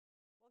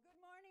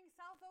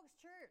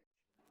Church.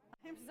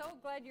 I'm so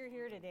glad you're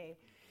here today.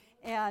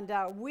 And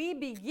we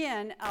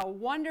begin a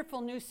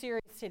wonderful new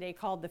series today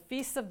called the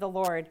Feasts of the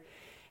Lord.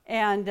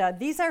 And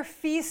these are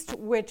feasts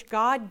which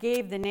God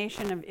gave the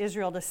nation of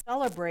Israel to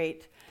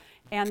celebrate.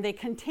 And they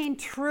contain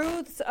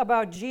truths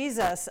about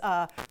Jesus,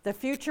 the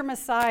future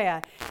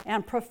Messiah,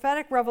 and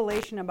prophetic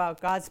revelation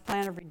about God's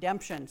plan of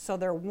redemption. So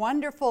they're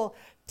wonderful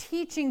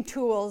teaching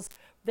tools.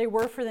 They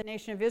were for the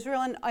nation of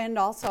Israel and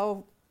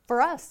also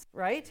for us,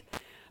 right?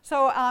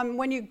 So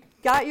when you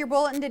got your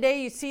bulletin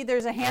today, you see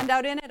there's a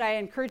handout in it. I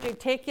encourage you to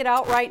take it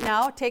out right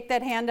now. Take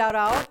that handout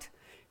out.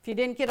 If you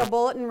didn't get a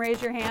bulletin, raise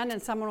your hand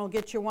and someone will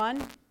get you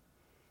one.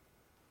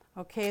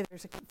 Okay,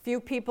 there's a few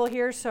people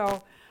here,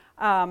 so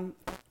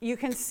you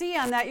can see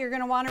on that you're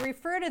going to want to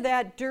refer to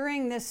that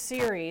during this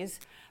series,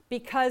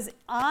 because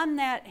on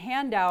that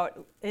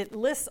handout it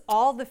lists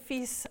all the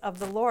feasts of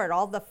the Lord,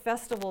 all the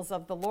festivals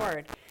of the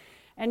Lord.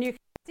 And you can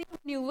see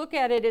when you look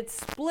at it, it's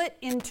split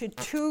into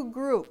two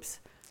groups.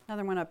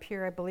 Another one up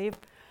here, I believe.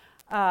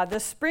 The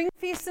spring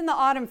feasts and the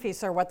autumn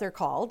feasts are what they're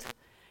called.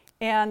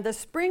 And the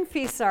spring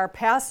feasts are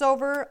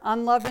Passover,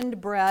 unleavened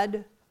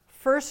bread,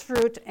 first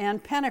fruit,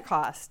 and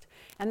Pentecost.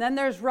 And then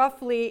there's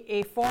roughly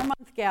a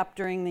 4-month gap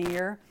during the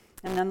year.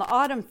 And then the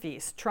autumn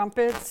feasts,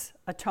 trumpets,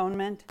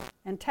 atonement,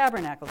 and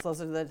tabernacles.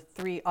 Those are the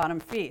 3 autumn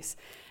feasts.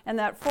 And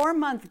that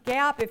 4-month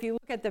gap, if you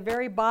look at the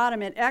very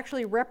bottom, it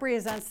actually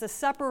represents the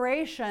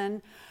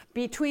separation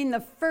between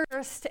the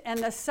first and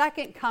the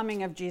second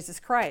coming of Jesus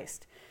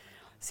Christ.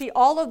 See,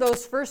 all of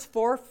those first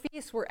 4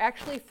 feasts were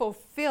actually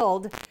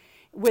fulfilled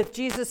with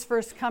Jesus'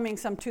 first coming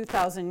some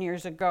 2,000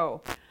 years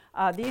ago.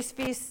 These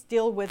feasts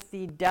deal with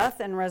the death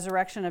and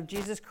resurrection of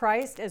Jesus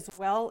Christ, as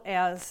well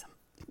as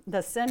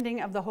the sending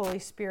of the Holy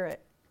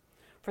Spirit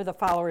for the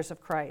followers of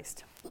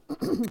Christ.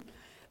 The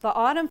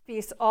autumn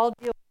feasts all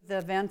deal with the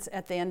events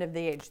at the end of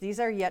the age. These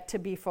are yet to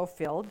be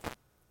fulfilled.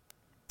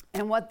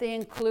 And what they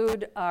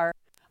include are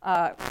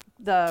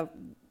the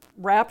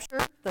rapture,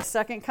 the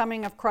second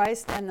coming of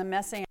Christ, and the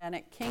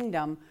messianic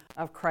kingdom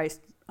of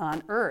Christ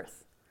on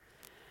earth.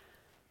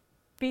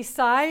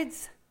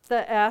 Besides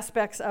the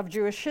aspects of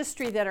Jewish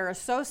history that are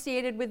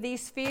associated with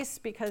these feasts,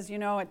 because you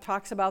know it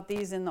talks about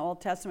these in the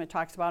Old Testament, it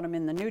talks about them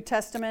in the New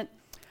Testament,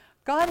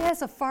 God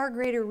has a far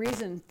greater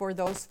reason for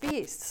those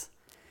feasts.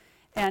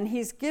 And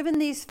he's given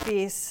these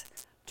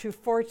feasts to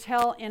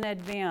foretell in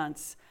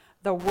advance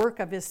the work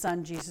of his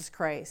Son, Jesus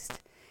Christ,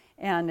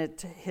 and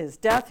his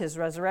death, his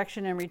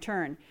resurrection, and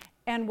return.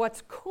 And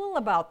what's cool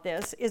about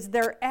this is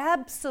they're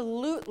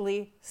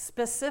absolutely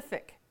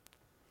specific,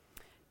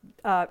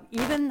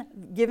 even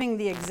giving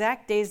the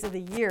exact days of the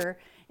year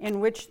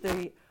in which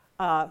the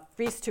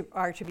feasts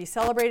are to be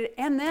celebrated,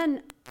 and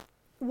then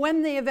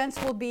when the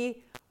events will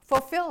be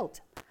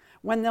fulfilled,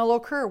 when they'll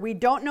occur. We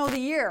don't know the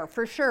year,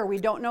 for sure, we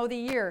don't know the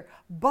year,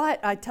 but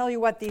I tell you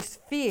what, these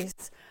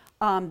feasts,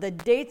 the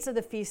dates of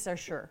the feasts are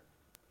sure.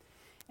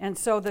 And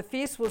so the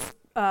feasts will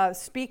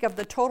speak of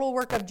the total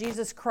work of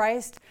Jesus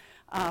Christ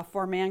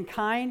for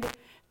mankind,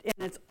 and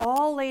it's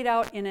all laid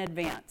out in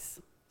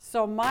advance.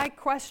 So my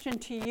question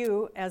to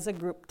you as a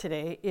group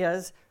today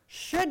is,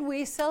 should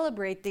we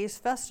celebrate these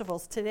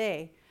festivals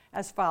today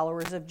as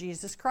followers of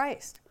Jesus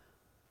Christ?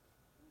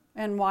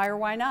 And why or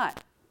why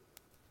not?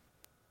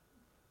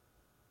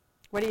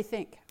 What do you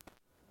think?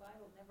 The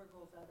Bible never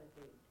goes out of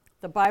date.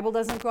 The Bible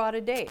doesn't go out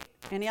of date.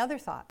 Any other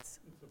thoughts?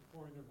 It's a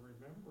point of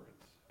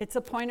remembrance. It's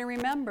a point of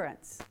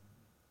remembrance.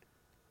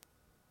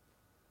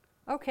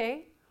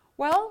 Okay.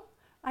 Well,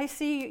 I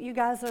see you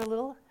guys are a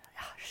little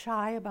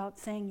shy about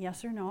saying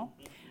yes or no.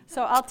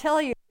 So I'll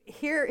tell you,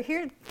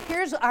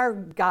 here's our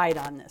guide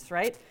on this,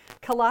 right?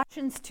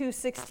 Colossians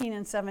 2:16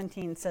 and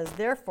 17 says,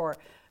 "Therefore,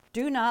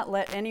 do not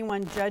let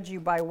anyone judge you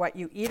by what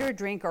you eat or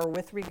drink, or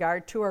with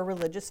regard to a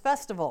religious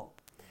festival,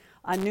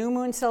 a new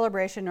moon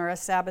celebration, or a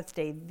Sabbath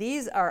day.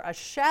 These are a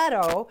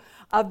shadow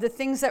of the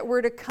things that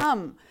were to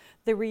come.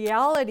 The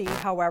reality,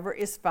 however,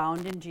 is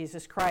found in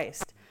Jesus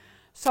Christ."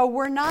 So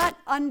we're not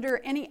under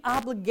any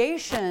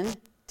obligation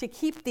to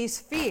keep these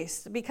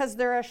feasts because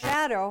they're a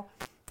shadow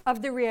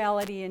of the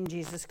reality in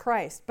Jesus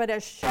Christ. But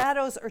as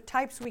shadows or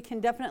types, we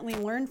can definitely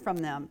learn from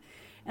them.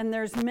 And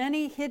there's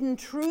many hidden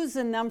truths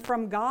in them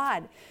from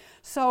God.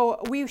 So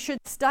we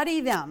should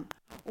study them.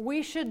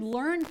 We should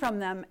learn from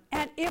them.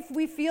 And if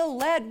we feel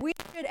led, we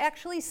should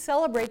actually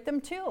celebrate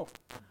them too.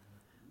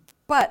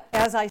 But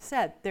as I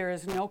said, there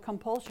is no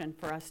compulsion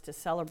for us to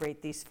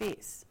celebrate these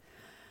feasts.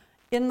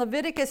 In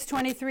Leviticus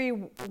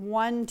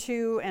 23:1,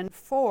 2, and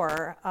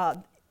 4,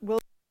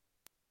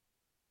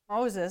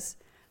 Moses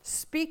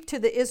speak to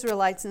the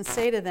Israelites and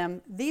say to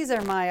them, "These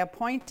are my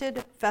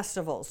appointed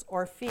festivals,"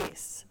 or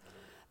feasts,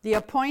 "the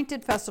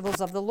appointed festivals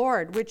of the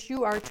Lord, which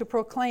you are to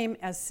proclaim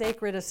as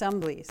sacred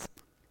assemblies."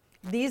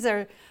 These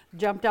are,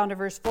 jump down to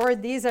verse 4,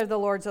 "These are the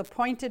Lord's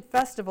appointed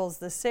festivals,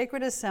 the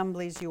sacred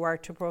assemblies you are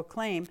to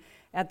proclaim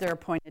at their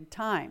appointed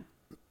time."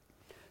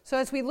 So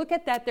as we look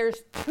at that,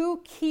 there's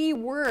 2 key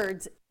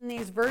words in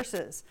these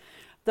verses.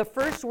 The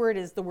first word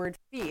is the word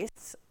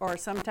feasts, or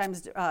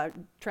sometimes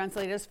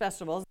translated as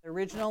festivals. The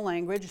original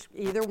language,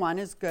 either one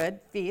is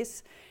good,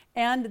 feasts.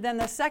 And then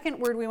the second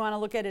word we want to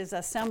look at is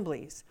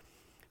assemblies.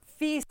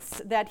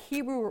 Feasts, that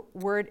Hebrew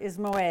word is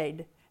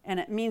moed, and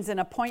it means an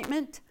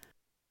appointment,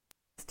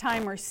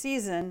 time or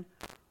season,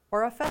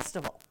 or a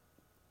festival.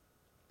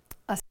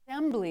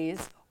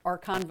 Assemblies or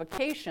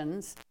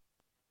convocations,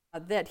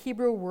 that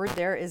Hebrew word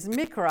there is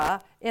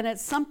mikra, and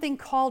it's something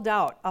called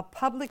out, a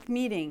public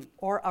meeting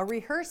or a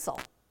rehearsal.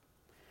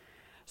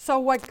 So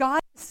what God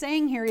is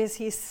saying here is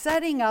he's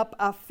setting up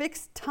a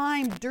fixed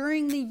time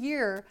during the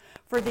year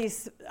for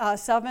these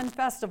 7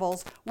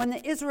 festivals when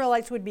the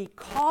Israelites would be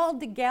called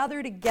to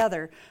gather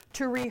together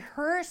to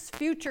rehearse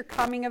future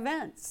coming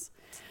events.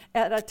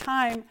 At a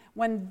time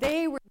when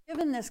they were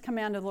given this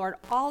command of the Lord,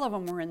 all of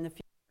them were in the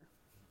future.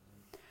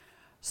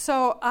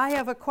 So I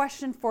have a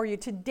question for you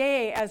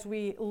today as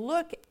we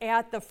look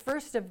at the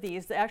first of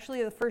these,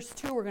 actually the first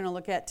 2 we're going to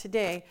look at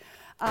today,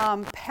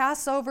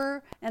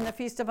 Passover and the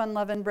Feast of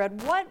Unleavened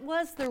Bread. What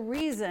was the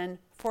reason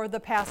for the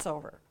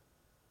Passover?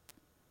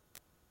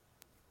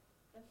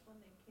 That's when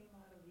they came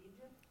out of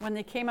Egypt. When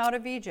they came out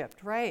of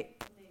Egypt, right.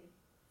 They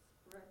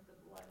spread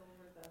the blood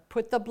over the...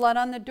 Put the blood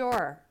on the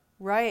door,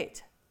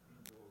 right.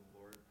 The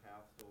Lord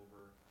passed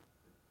over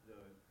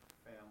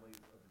the families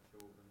of the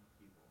chosen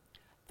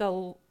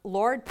people. The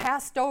Lord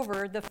passed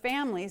over the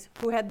families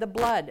who had the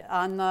blood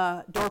on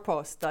the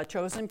doorpost, the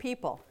chosen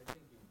people. I think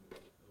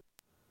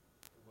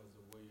it was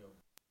a way of...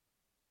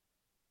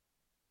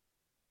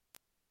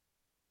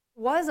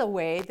 Was a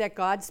way that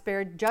God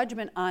spared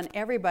judgment on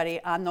everybody,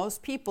 on those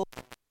people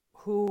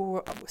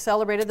who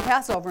celebrated the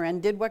Passover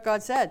and did what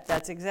God said.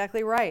 That's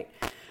exactly right.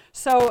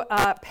 So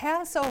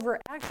Passover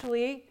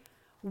actually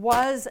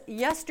was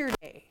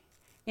yesterday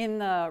in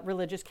the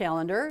religious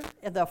calendar,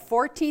 the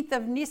 14th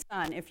of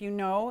Nisan, if you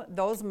know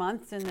those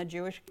months in the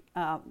Jewish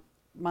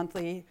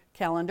monthly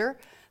calendar,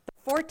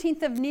 the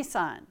 14th of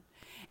Nisan.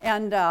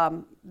 And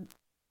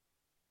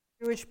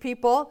Jewish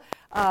people,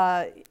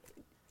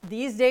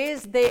 these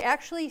days, they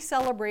actually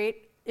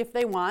celebrate, if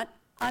they want,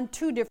 on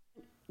 2 different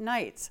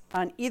nights,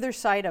 on either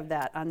side of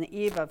that, on the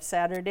eve of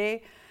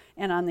Saturday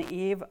and on the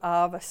eve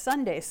of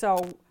Sunday.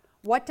 So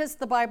what does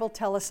the Bible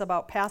tell us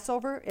about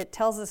Passover? It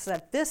tells us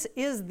that this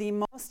is the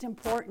most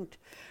important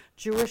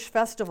Jewish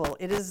festival.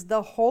 It is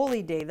the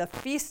holy day, the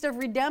feast of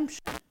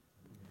redemption,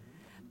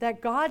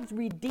 that God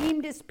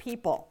redeemed his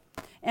people.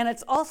 And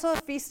it's also a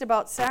feast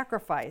about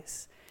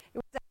sacrifice. It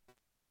was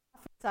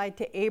prophesied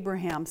to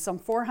Abraham some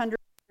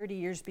 430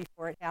 years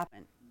before it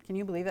happened. Can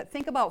you believe it?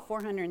 Think about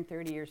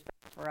 430 years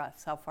for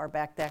us, how far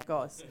back that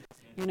goes.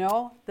 You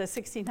know, the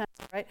 1600s,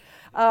 right?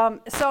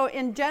 So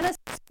in Genesis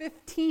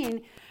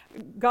 15,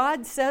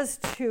 God says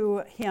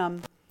to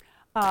him,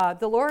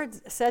 the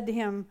Lord said to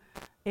him,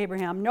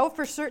 Abraham, know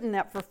for certain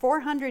that for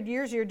 400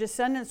 years your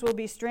descendants will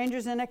be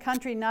strangers in a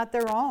country not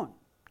their own,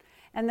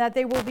 and that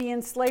they will be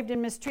enslaved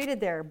and mistreated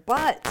there.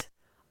 But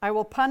I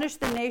will punish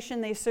the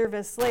nation they serve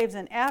as slaves,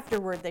 and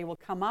afterward they will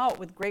come out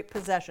with great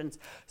possessions.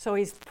 So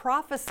he's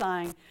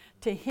prophesying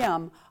to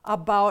him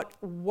about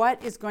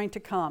what is going to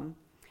come.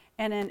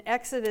 And in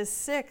Exodus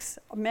 6,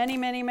 many,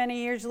 many, many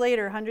years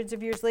later, hundreds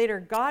of years later,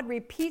 God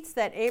repeats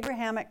that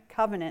Abrahamic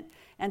covenant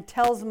and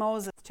tells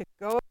Moses to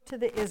go to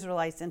the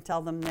Israelites and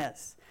tell them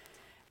this.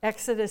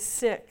 Exodus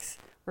 6,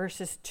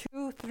 verses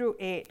 2 through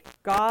 8,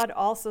 God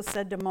also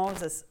said to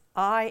Moses,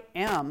 I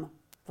am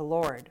the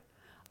Lord.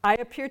 I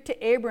appeared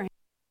to Abraham,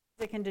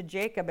 Isaac, and to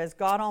Jacob as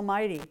God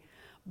Almighty,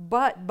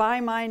 but by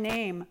my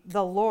name,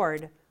 the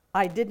Lord,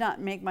 I did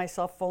not make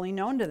myself fully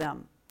known to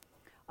them.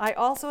 I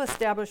also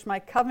established my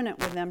covenant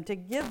with them to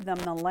give them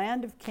the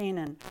land of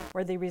Canaan,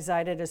 where they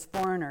resided as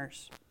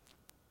foreigners.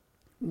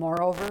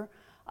 Moreover,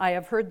 I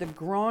have heard the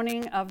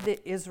groaning of the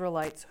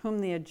Israelites, whom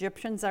the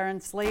Egyptians are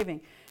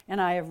enslaving,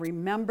 and I have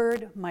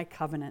remembered my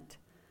covenant.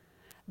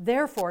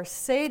 Therefore,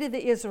 say to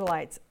the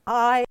Israelites,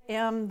 I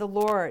am the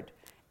Lord,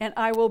 and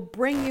I will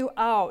bring you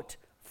out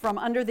from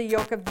under the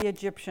yoke of the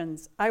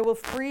Egyptians. I will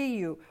free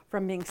you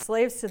from being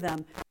slaves to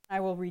them.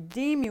 I will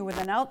redeem you with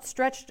an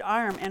outstretched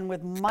arm and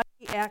with mighty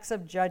acts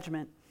of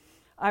judgment.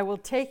 I will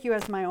take you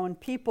as my own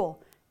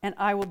people, and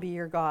I will be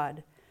your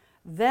God.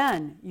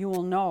 Then you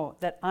will know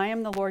that I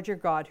am the Lord your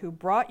God, who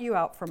brought you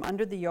out from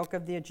under the yoke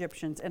of the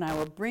Egyptians, and I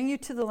will bring you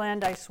to the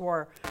land I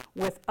swore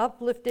with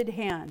uplifted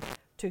hand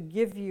to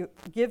give to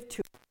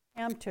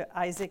Abraham, to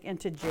Isaac, and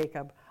to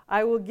Jacob.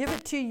 I will give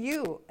it to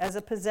you as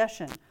a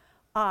possession.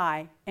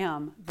 I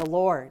am the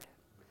Lord.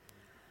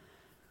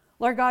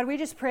 Lord God, we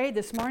just pray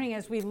this morning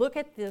as we look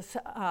at this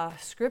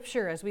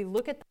scripture, as we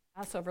look at the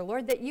Passover,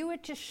 Lord, that you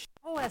would just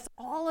show us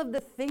all of the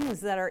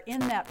things that are in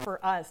that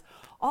for us,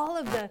 all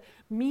of the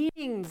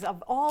meanings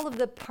of all of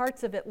the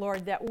parts of it,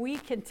 Lord, that we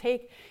can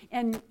take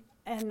and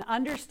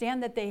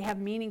understand that they have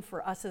meaning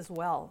for us as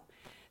well.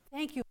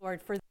 Thank you,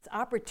 Lord, for this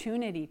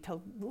opportunity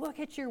to look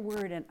at your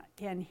word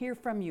and hear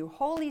from you.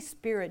 Holy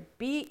Spirit,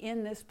 be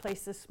in this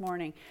place this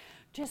morning.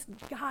 Just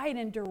guide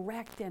and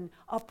direct and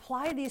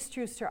apply these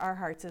truths to our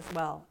hearts as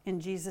well. In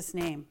Jesus'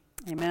 name,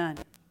 amen.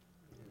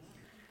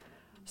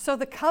 So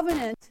the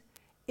covenant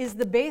is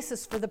the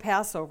basis for the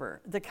Passover,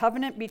 the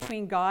covenant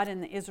between God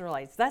and the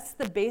Israelites. That's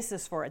the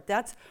basis for it.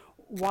 That's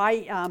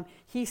why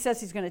he says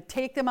he's going to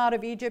take them out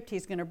of Egypt.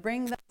 He's going to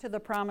bring them to the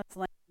promised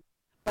land.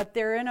 But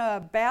they're in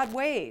a bad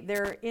way.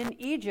 They're in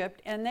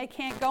Egypt and they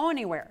can't go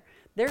anywhere.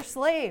 They're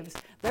slaves.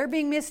 They're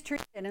being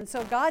mistreated. And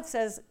so God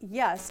says,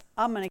 yes,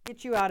 I'm going to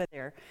get you out of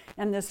there.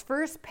 And this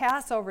first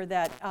Passover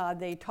that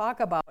they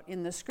talk about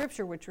in the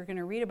scripture, which we're going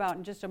to read about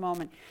in just a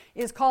moment,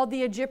 is called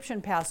the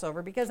Egyptian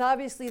Passover, because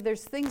obviously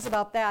there's things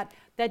about that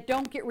that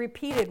don't get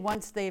repeated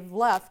once they've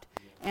left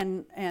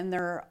and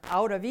they're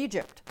out of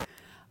Egypt.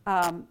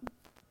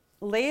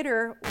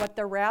 Later, what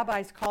the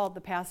rabbis called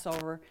the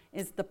Passover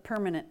is the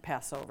permanent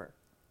Passover.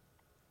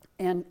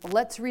 And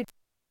let's read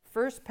the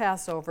first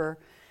Passover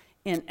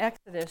in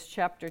Exodus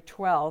chapter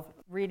 12,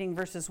 reading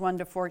verses 1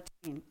 to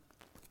 14.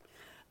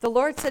 The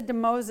Lord said to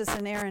Moses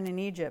and Aaron in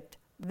Egypt,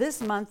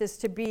 "This month is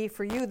to be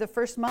for you the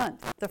first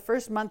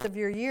month of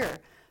your year.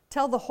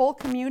 Tell the whole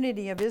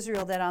community of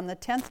Israel that on the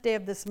 10th day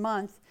of this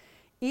month,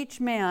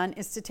 each man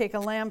is to take a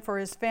lamb for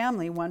his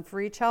family, one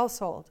for each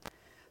household.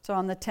 So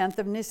on the 10th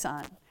of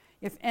Nisan.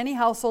 If any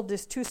household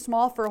is too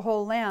small for a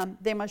whole lamb,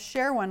 they must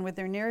share one with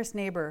their nearest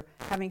neighbor,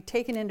 having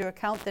taken into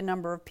account the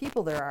number of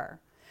people there are.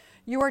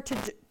 You are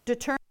to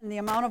determine the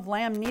amount of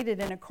lamb needed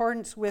in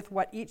accordance with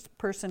what each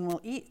person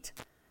will eat.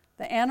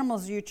 The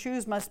animals you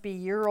choose must be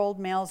year-old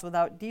males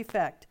without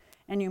defect,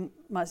 and you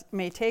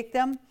may take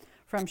them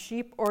from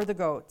sheep or the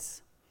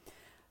goats.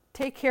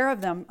 Take care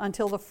of them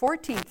until the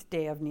 14th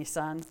day of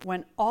Nisan,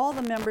 when all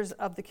the members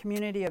of the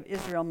community of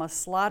Israel must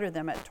slaughter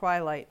them at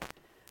twilight.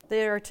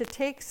 They are to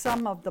take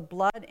some of the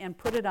blood and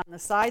put it on the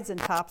sides and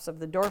tops of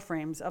the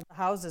doorframes of the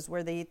houses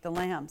where they eat the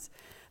lambs.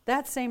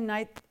 That same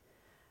night,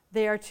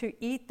 they are to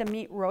eat the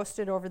meat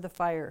roasted over the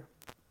fire,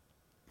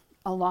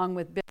 along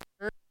with bitter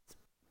herbs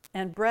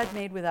and bread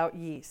made without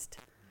yeast.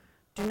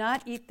 Do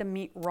not eat the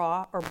meat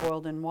raw or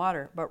boiled in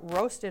water, but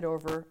roast it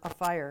over a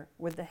fire,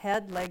 with the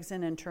head, legs,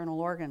 and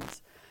internal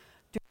organs.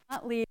 Do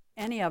not leave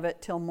any of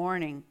it till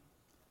morning.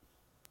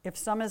 If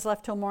some is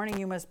left till morning,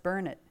 you must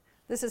burn it.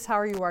 This is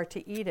how you are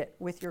to eat it,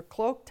 with your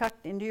cloak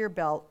tucked into your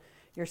belt,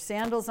 your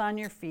sandals on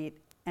your feet,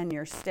 and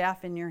your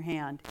staff in your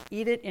hand.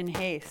 Eat it in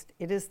haste.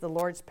 It is the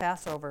Lord's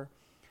Passover.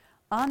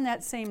 On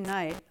that same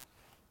night,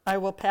 I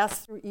will pass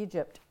through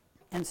Egypt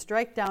and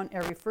strike down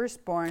every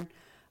firstborn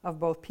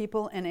of both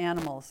people and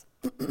animals.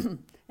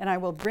 And I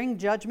will bring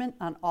judgment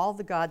on all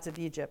the gods of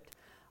Egypt.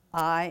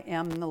 I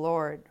am the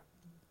Lord.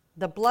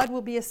 The blood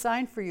will be a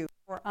sign for you,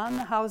 or on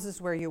the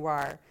houses where you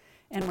are.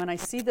 And when I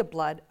see the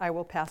blood, I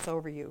will pass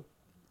over you.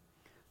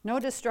 No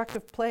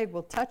destructive plague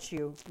will touch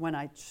you when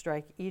I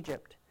strike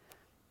Egypt.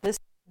 This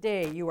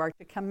day you are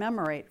to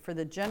commemorate for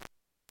the generation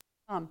to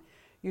come.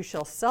 You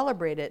shall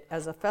celebrate it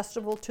as a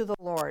festival to the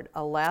Lord,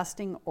 a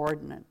lasting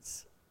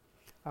ordinance."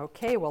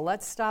 Okay, well,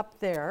 let's stop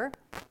there.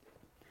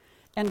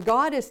 And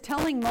God is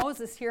telling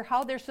Moses here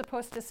how they're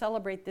supposed to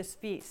celebrate this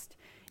feast.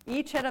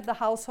 Each head of the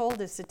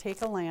household is to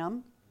take a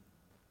lamb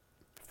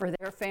for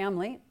their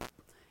family.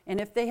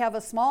 And if they have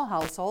a small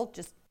household,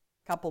 just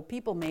a couple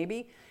people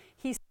maybe,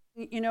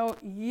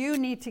 you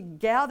need to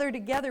gather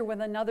together with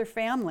another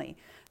family.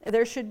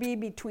 There should be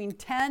between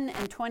 10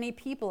 and 20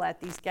 people at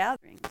these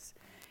gatherings.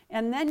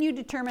 And then you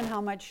determine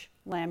how much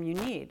lamb you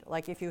need.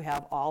 Like if you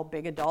have all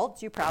big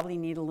adults, you probably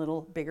need a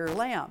little bigger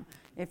lamb.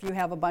 If you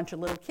have a bunch of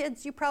little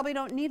kids, you probably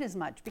don't need as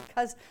much,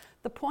 because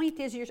the point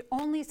is you're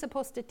only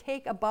supposed to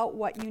take about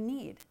what you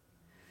need.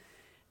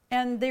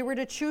 And they were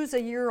to choose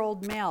a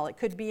year-old male. It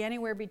could be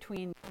anywhere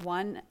between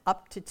 1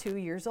 up to 2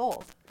 years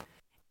old.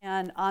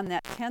 And on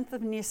that 10th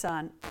of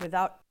Nisan,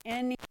 without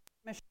any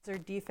blemishes or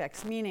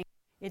defects, meaning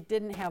it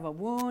didn't have a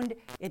wound,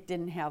 it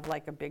didn't have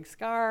like a big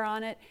scar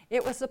on it.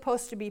 It was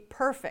supposed to be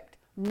perfect,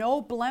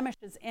 no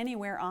blemishes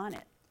anywhere on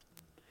it.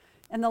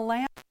 And the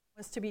lamb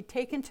was to be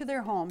taken to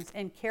their homes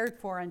and cared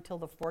for until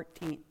the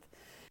 14th.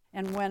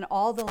 And when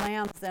all the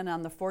lambs then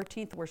on the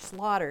 14th were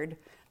slaughtered,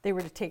 they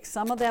were to take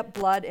some of that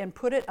blood and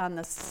put it on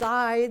the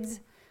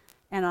sides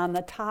and on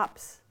the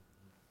tops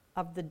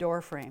of the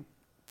doorframe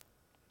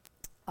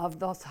of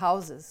those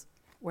houses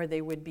where they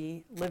would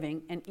be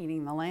living and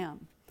eating the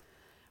lamb.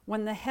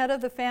 When the head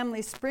of the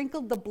family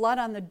sprinkled the blood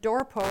on the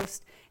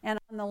doorpost and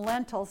on the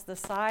lintels, the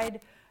side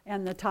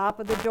and the top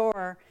of the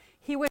door,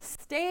 he was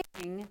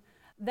stating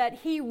that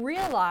he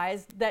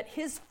realized that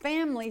his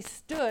family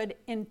stood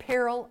in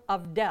peril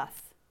of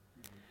death.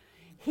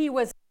 He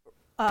was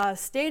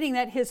stating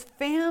that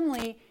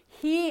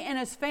he and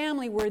his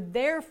family were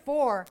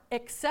therefore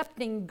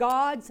accepting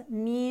God's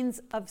means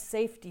of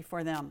safety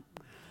for them,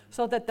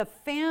 so that the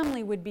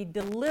family would be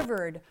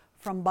delivered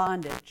from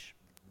bondage.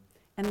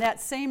 And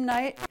that same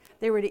night,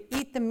 they were to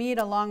eat the meat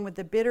along with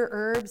the bitter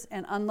herbs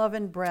and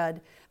unleavened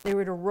bread. They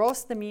were to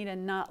roast the meat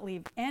and not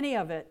leave any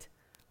of it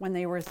when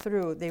they were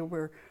through.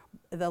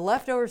 The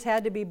leftovers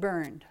had to be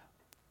burned.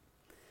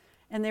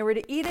 And they were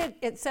to eat it,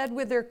 it said,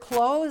 with their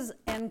clothes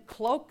and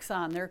cloaks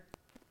on.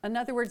 In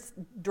other words,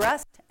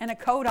 dressed and a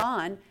coat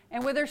on,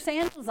 and with their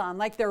sandals on,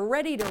 like they're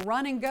ready to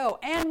run and go,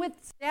 and with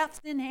staffs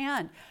in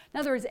hand. In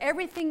other words,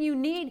 everything you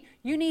need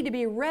to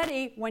be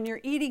ready when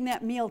you're eating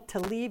that meal to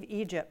leave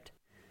Egypt.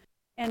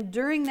 And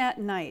during that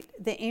night,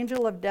 the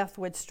angel of death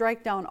would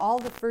strike down all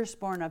the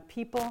firstborn of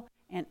people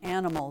and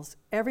animals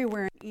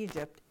everywhere in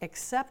Egypt,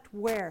 except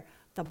where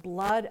the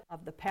blood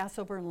of the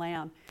Passover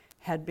lamb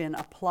had been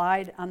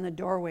applied on the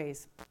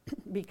doorways,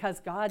 because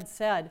God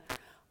said,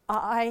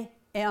 I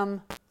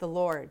am the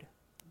Lord.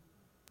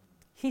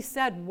 He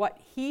said what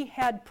he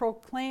had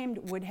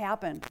proclaimed would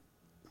happen.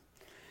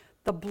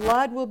 The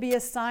blood will be a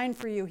sign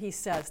for you, he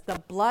says.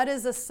 The blood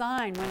is a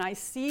sign. When I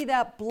see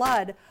that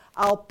blood,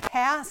 I'll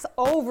pass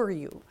over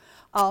you.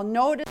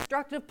 No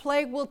destructive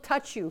plague will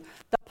touch you.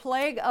 The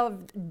plague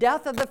of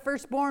death of the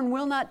firstborn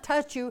will not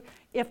touch you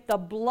if the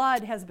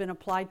blood has been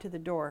applied to the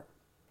door.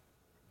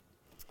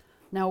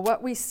 Now,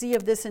 what we see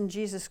of this in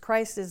Jesus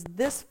Christ is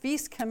this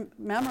feast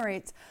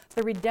commemorates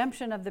the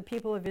redemption of the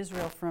people of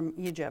Israel from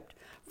Egypt,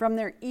 from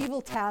their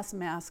evil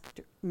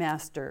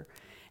taskmaster.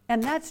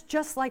 And that's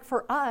just like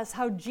for us,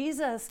 how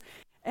Jesus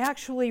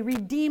actually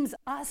redeems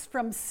us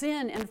from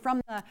sin and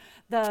from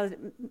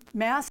the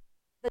master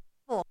of the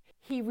devil.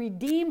 He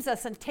redeems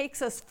us and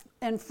takes us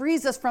and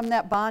frees us from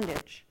that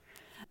bondage.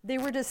 They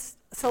were to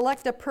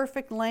select a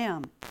perfect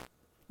lamb,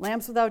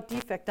 lambs without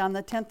defect, on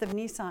the 10th of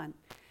Nisan.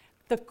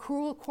 The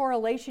cruel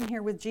correlation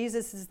here with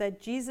Jesus is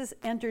that Jesus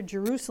entered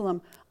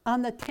Jerusalem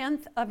on the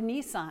 10th of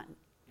Nisan.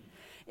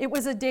 It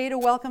was a day to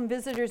welcome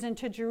visitors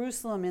into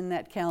Jerusalem in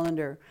that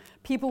calendar.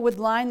 People would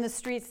line the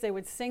streets. They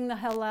would sing the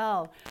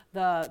Hallel,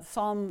 the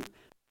psalms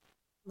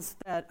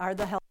that are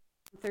the Hallel,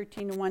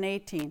 113 to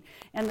 118.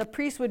 And the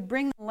priests would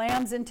bring the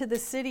lambs into the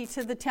city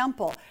to the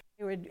temple.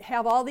 They would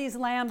have all these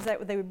lambs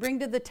that they would bring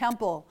to the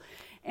temple.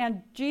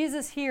 And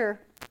Jesus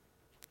here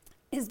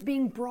is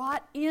being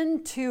brought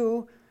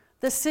into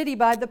the city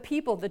by the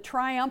people, the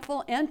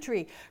triumphal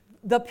entry.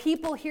 The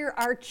people here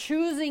are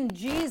choosing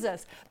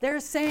Jesus. They're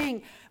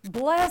saying,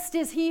 blessed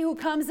is he who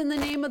comes in the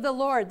name of the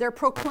Lord. They're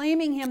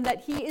proclaiming him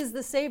that he is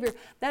the Savior.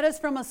 That is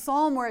from a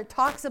psalm where it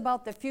talks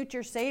about the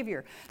future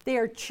Savior. They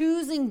are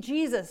choosing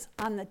Jesus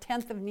on the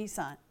 10th of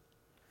Nisan.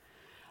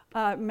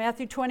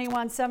 Matthew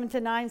 21,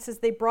 7-9 says,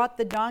 they brought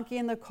the donkey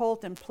and the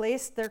colt and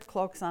placed their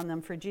cloaks on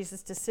them for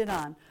Jesus to sit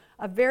on.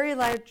 A very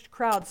large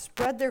crowd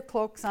spread their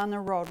cloaks on the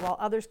road, while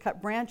others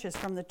cut branches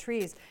from the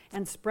trees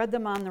and spread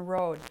them on the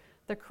road.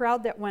 The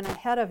crowd that went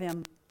ahead of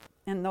him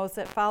and those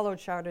that followed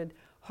shouted,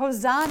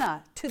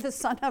 Hosanna to the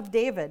Son of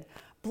David.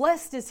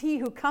 Blessed is he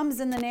who comes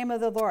in the name of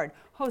the Lord.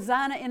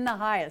 Hosanna in the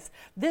highest.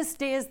 This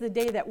day is the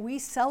day that we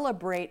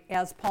celebrate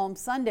as Palm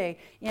Sunday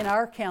in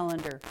our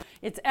calendar.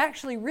 It's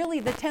actually really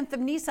the 10th of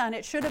Nisan.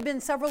 It should have been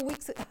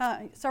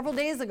several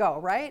days ago,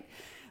 right?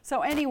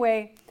 So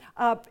anyway,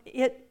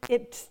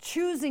 it's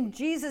choosing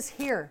Jesus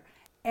here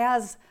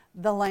as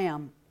the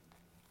Lamb.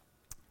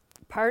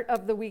 Part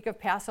of the week of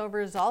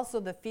Passover is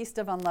also the Feast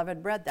of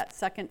Unleavened Bread, that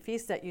second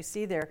feast that you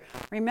see there.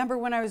 Remember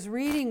when I was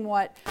reading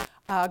what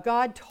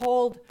God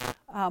told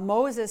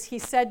Moses, he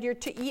said, you're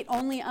to eat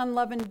only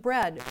unleavened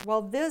bread.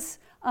 Well, this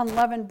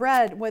unleavened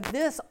bread, with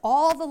this,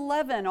 all the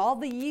leaven, all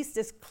the yeast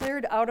is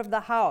cleared out of the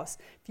house.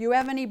 If you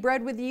have any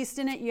bread with yeast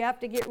in it, you have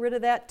to get rid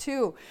of that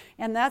too.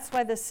 And that's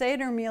why the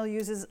Seder meal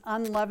uses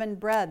unleavened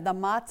bread. The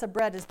matzah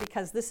bread is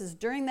because this is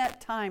during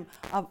that time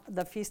of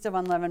the Feast of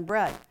Unleavened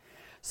Bread.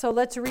 So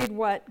let's read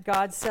what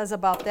God says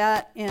about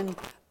that in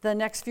the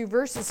next few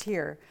verses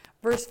here.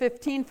 Verse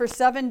 15, for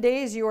 7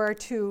 days you are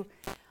to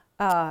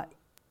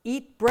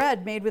eat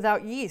bread made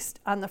without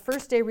yeast. On the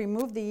first day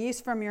remove the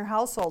yeast from your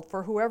household,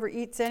 for whoever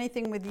eats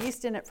anything with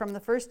yeast in it from the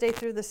first day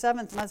through the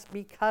seventh must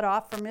be cut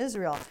off from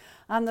Israel.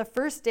 On the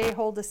first day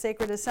hold a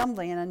sacred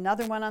assembly, and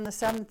another one on the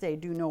seventh day.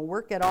 Do no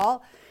work at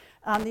all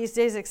on these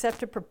days except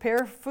to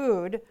prepare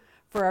food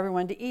for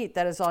everyone to eat.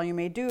 That is all you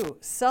may do.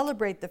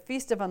 Celebrate the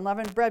Feast of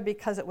Unleavened Bread,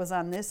 because it was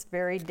on this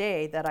very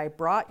day that I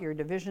brought your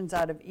divisions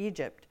out of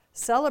Egypt.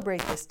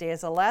 Celebrate this day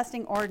as a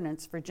lasting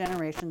ordinance for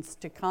generations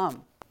to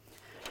come.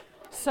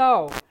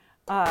 So,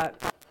 the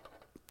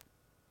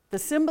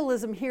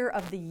symbolism here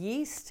of the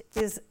yeast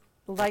is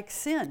like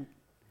sin.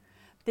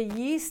 The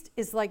yeast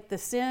is like the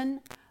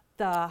sin.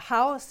 The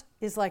house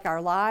is like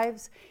our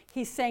lives.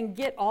 He's saying,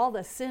 get all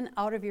the sin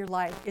out of your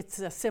life. It's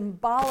a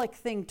symbolic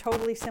thing,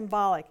 totally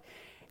symbolic.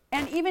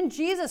 And even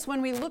Jesus,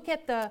 when we look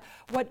at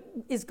what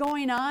is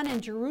going on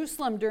in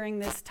Jerusalem during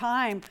this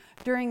time,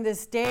 during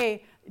this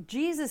day,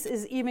 Jesus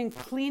is even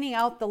cleaning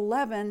out the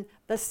leaven,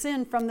 the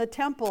sin from the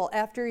temple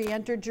after he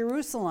entered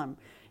Jerusalem.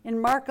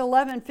 In Mark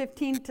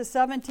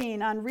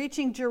 11:15-17, on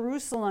reaching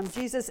Jerusalem,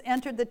 Jesus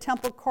entered the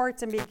temple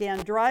courts and began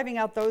driving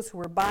out those who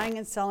were buying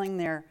and selling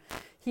there.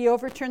 He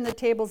overturned the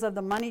tables of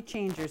the money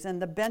changers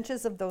and the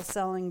benches of those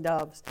selling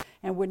doves,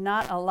 and would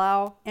not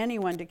allow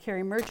anyone to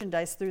carry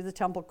merchandise through the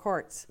temple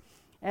courts.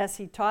 As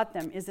he taught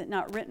them, is it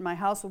not written, my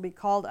house will be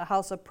called a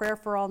house of prayer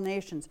for all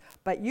nations,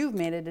 but you've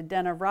made it a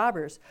den of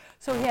robbers.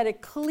 So he had to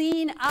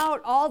clean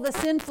out all the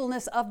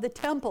sinfulness of the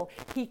temple.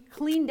 He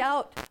cleaned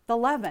out the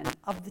leaven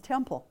of the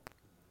temple.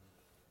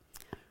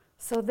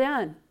 So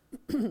then,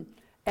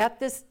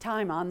 at this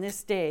time, on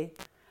this day,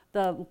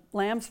 the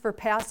lambs for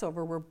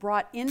Passover were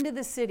brought into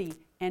the city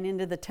and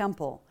into the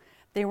temple.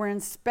 They were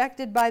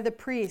inspected by the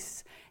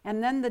priests.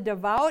 And then the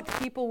devout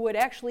people would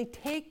actually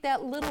take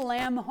that little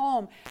lamb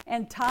home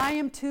and tie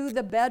him to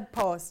the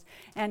bedpost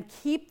and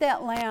keep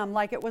that lamb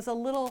like it was a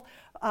little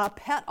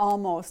pet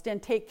almost,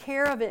 and take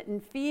care of it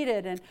and feed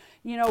it and,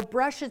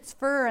 brush its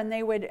fur. And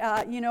they would,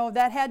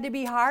 that had to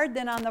be hard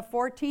then on the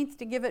 14th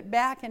to give it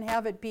back and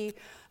have it be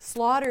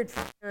slaughtered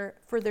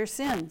for their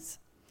sins.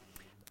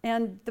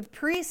 And the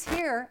priests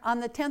here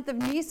on the 10th of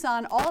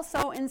Nisan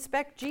also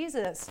inspect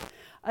Jesus,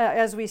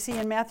 as we see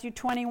in Matthew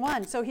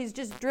 21. So he's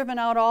just driven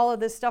out all of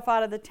this stuff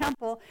out of the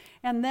temple.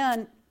 And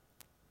then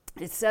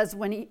it says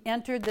when he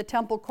entered the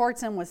temple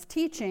courts and was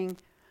teaching,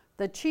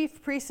 the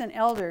chief priests and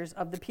elders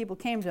of the people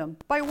came to him.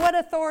 By what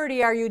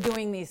authority are you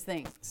doing these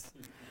things?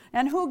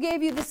 And who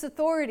gave you this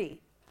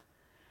authority?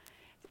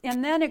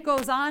 And then it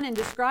goes on and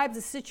describes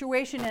the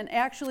situation, and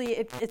actually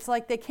it's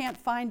like they can't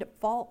find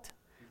fault.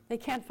 They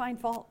can't find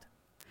fault.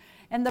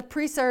 And the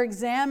priests are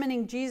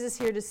examining Jesus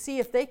here to see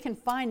if they can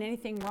find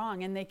anything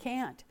wrong, and they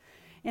can't.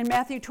 In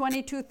Matthew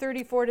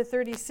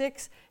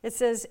 22:34-36, it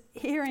says,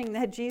 hearing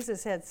that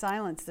Jesus had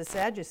silenced the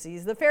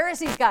Sadducees, the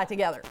Pharisees got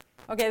together.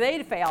 Okay,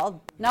 they failed.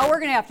 Now we're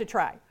going to have to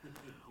try.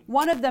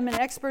 One of them, an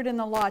expert in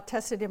the law,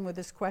 tested him with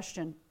this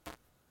question.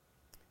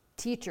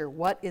 Teacher,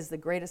 what is the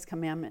greatest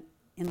commandment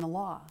in the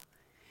law?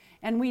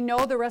 And we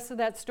know the rest of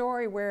that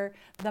story where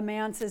the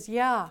man says,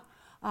 you've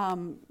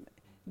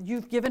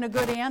given a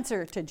good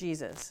answer to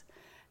Jesus.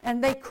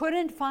 And they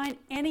couldn't find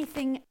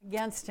anything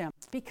against him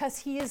because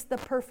he is the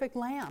perfect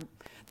lamb.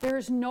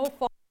 There's no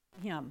fault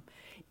in him.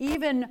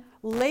 Even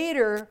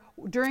later,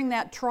 during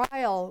that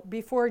trial,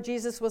 before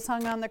Jesus was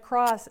hung on the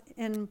cross,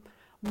 in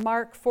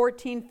Mark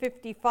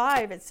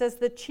 14:55, it says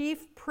the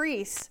chief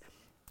priests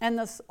and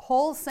the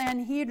whole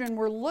Sanhedrin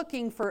were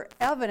looking for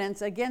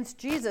evidence against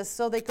Jesus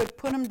so they could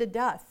put him to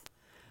death.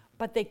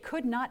 But they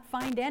could not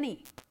find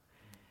any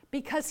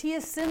because he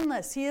is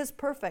sinless. He is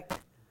perfect.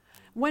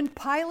 When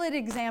Pilate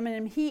examined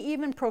him, he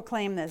even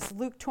proclaimed this.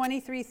 Luke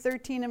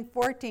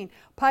 23:13-14.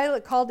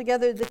 Pilate called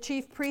together the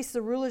chief priests,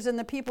 the rulers, and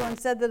the people and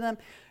said to them,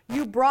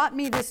 you brought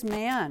me this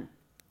man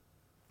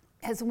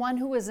as one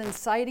who is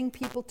inciting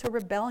people to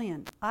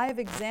rebellion. I have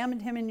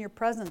examined him in your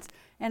presence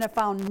and have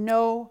found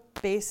no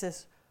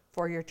basis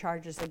for your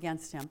charges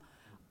against him.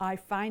 I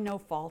find no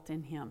fault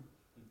in him.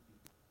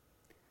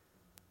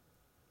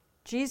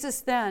 Jesus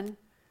then,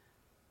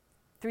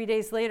 3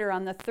 days later,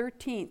 on the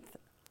 13th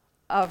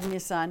of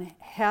Nisan,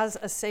 has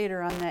a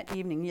Seder on that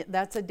evening.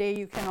 That's a day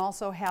you can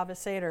also have a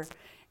Seder.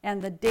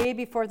 And the day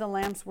before the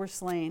lambs were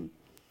slain.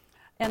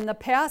 And the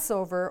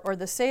Passover, or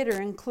the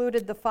Seder,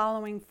 included the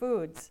following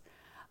foods.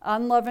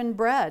 Unleavened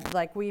bread,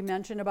 like we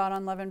mentioned about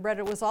unleavened bread.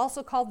 It was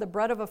also called the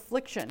bread of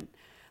affliction.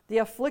 The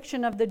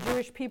affliction of the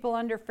Jewish people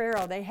under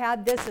Pharaoh. They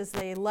had this as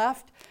they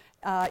left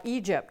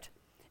Egypt.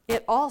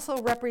 It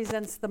also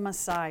represents the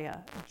Messiah.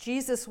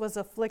 Jesus was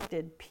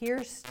afflicted,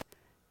 pierced,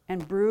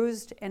 and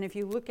bruised. And if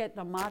you look at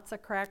the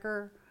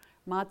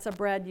matzah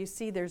bread, you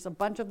see there's a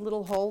bunch of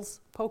little holes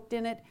poked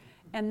in it.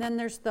 And then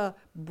there's the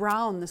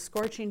brown, the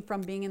scorching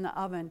from being in the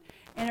oven.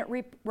 And it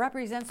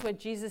represents what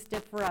Jesus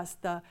did for us,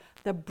 the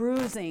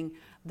bruising,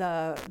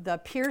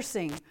 the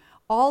piercing,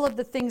 all of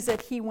the things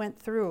that he went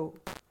through.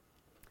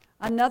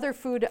 Another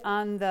food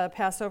on the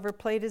Passover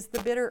plate is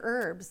the bitter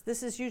herbs.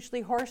 This is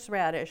usually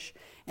horseradish,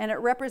 and it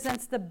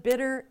represents the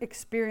bitter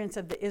experience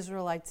of the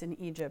Israelites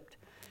in Egypt.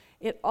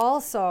 It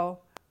also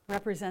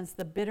represents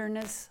the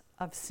bitterness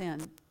of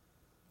sin.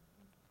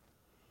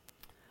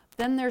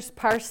 Then there's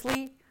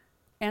parsley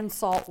and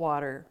salt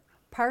water.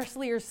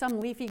 Parsley, or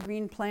some leafy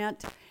green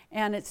plant,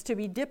 and it's to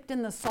be dipped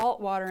in the salt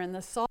water, and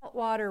the salt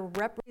water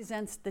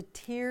represents the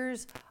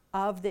tears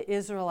of the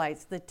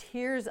Israelites, the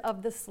tears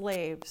of the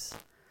slaves.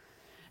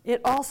 It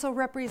also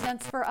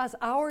represents for us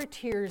our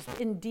tears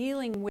in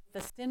dealing with the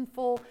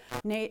sinful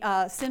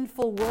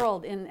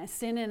world, in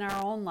sin in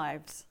our own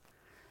lives.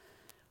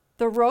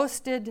 The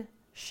roasted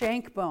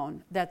shank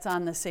bone that's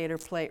on the Seder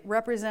plate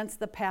represents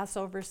the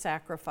Passover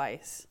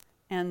sacrifice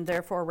and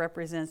therefore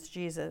represents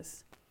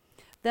Jesus.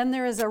 Then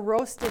there is a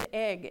roasted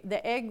egg.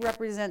 The egg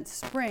represents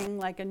spring,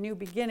 like a new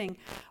beginning,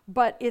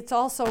 but it's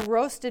also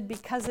roasted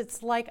because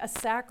it's like a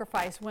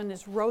sacrifice. When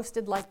it's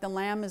roasted like the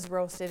lamb is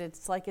roasted,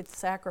 it's like it's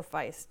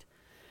sacrificed.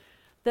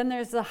 Then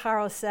there's the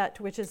haroset,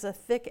 which is a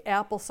thick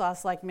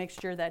applesauce-like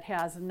mixture that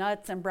has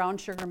nuts and brown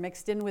sugar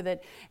mixed in with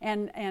it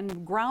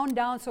and ground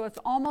down so it's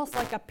almost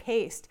like a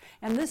paste.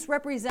 And this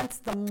represents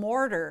the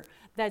mortar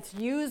that's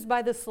used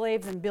by the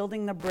slaves in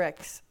building the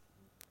bricks.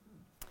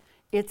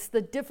 It's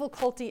the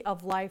difficulty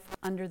of life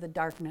under the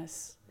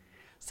darkness.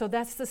 So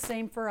that's the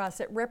same for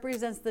us. It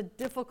represents the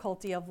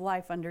difficulty of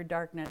life under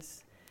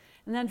darkness.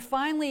 And then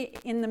finally,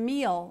 in the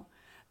meal,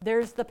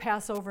 there's the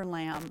Passover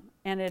lamb,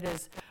 and it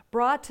is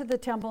brought to the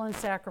temple and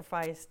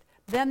sacrificed.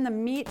 Then the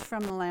meat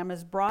from the lamb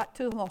is brought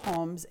to the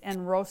homes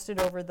and roasted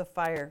over the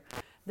fire.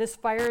 This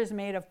fire is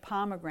made of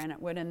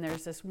pomegranate wood, and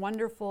there's this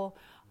wonderful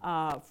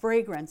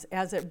fragrance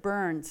as it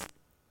burns.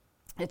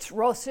 It's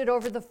roasted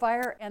over the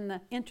fire, and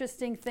the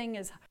interesting thing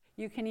is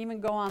you can even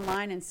go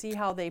online and see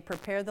how they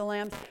prepare the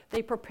lambs.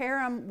 They prepare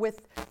them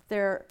with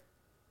their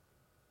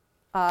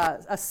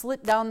a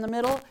slit down the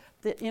middle,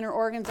 the inner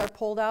organs are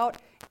pulled out,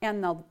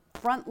 and the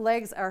front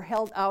legs are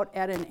held out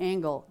at an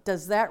angle.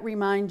 Does that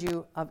remind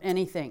you of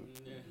anything?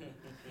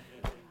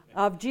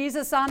 Of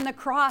Jesus on the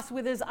cross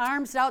with his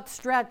arms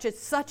outstretched.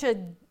 It's such a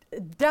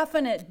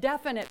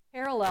definite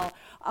parallel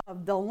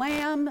of the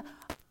lamb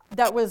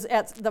that was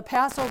at the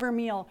Passover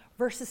meal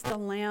versus the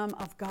Lamb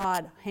of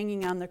God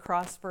hanging on the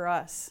cross for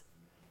us.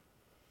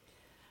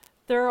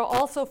 There are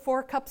also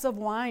 4 cups of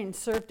wine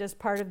served as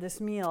part of this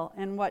meal,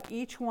 and what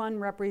each one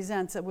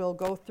represents, and we'll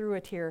go through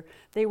it here.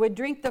 They would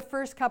drink the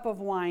first cup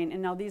of wine,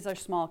 and now these are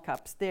small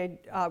cups. They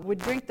would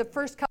drink the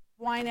first cup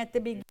of wine at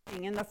the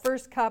beginning, and the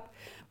first cup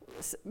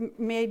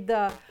made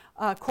the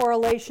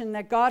correlation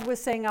that God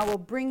was saying, I will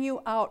bring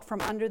you out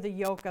from under the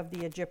yoke of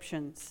the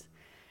Egyptians.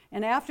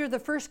 And after the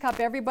first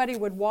cup, everybody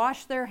would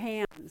wash their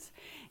hands,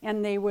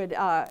 and they would.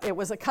 It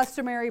was a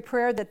customary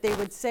prayer that they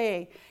would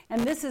say.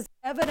 And this is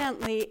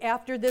evidently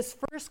after this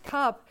first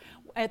cup,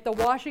 at the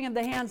washing of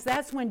the hands,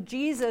 that's when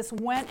Jesus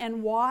went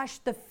and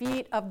washed the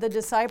feet of the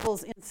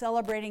disciples in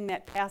celebrating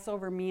that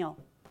Passover meal.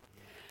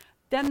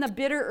 Then the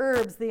bitter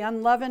herbs, the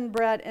unleavened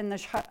bread, and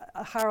the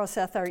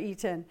haroseth are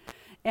eaten,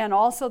 and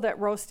also that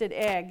roasted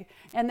egg.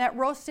 And that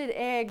roasted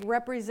egg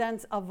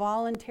represents a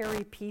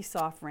voluntary peace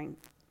offering.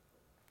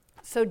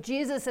 So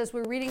Jesus, as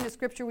we're reading the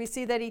scripture, we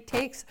see that he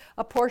takes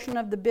a portion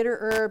of the bitter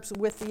herbs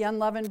with the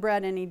unleavened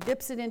bread and he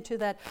dips it into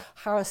that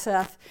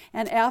haroseth.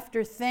 And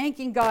after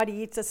thanking God,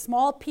 he eats a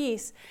small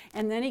piece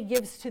and then he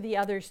gives to the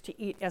others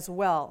to eat as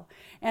well.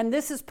 And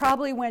this is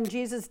probably when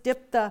Jesus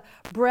dipped the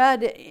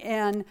bread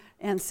and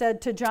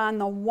said to John,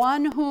 the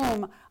one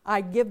whom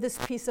I give this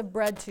piece of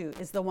bread to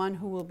is the one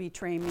who will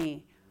betray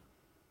me.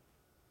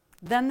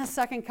 Then the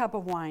second cup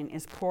of wine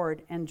is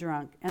poured and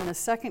drunk. And the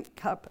second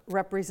cup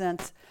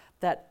represents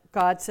that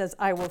God says,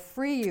 I will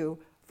free you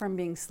from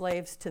being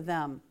slaves to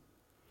them.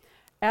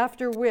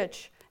 After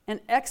which, an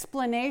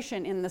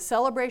explanation in the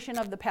celebration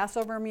of the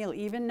Passover meal,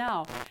 even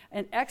now,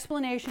 an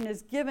explanation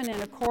is given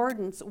in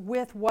accordance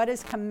with what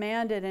is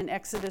commanded in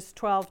Exodus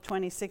 12,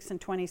 26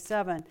 and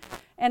 27.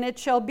 And it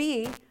shall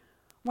be,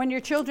 when your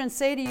children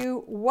say to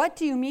you, what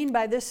do you mean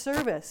by this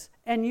service?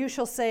 And you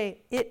shall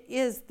say, it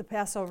is the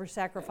Passover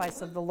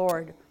sacrifice of the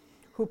Lord,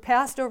 who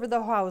passed over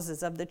the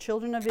houses of the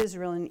children of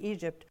Israel in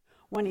Egypt,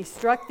 when he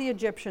struck the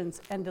Egyptians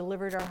and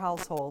delivered our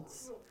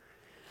households.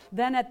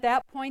 Then at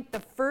that point, the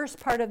first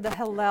part of the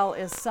Hallel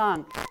is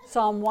sung,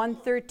 Psalm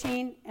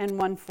 113 and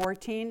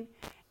 114,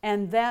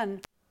 and then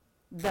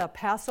the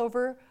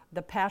Passover,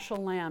 the Paschal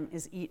lamb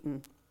is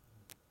eaten.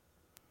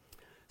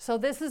 So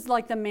this is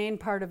like the main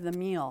part of the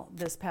meal,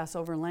 this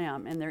Passover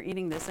lamb, and they're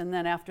eating this. And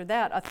then after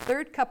that, a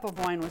third cup of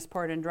wine was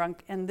poured and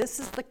drunk, and this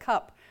is the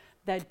cup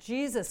that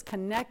Jesus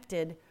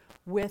connected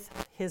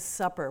with his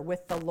supper,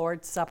 with the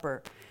Lord's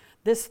Supper.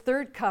 This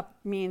third cup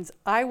means,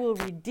 I will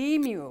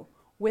redeem you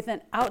with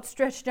an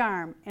outstretched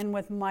arm and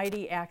with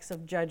mighty acts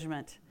of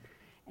judgment.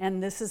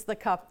 And this is the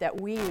cup that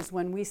we use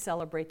when we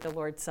celebrate the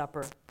Lord's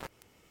Supper.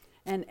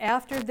 And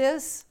after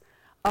this,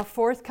 a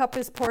fourth cup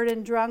is poured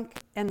and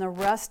drunk, and the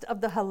rest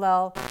of the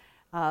Hallel,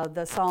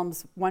 the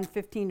Psalms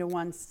 115 to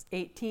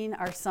 118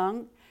 are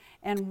sung.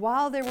 And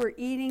while they were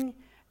eating,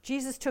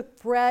 Jesus took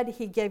bread,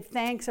 he gave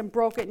thanks and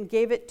broke it and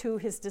gave it to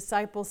his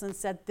disciples and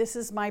said, this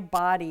is my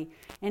body.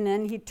 And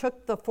then he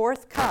took the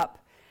fourth cup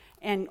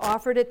and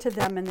offered it to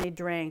them and they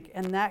drank.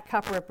 And that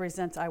cup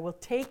represents, I will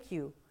take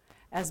you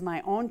as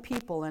my own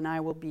people and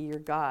I will be your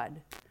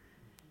God.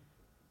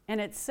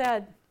 And it's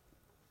said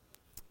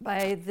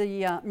by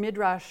the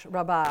Midrash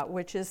Rabbah,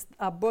 which is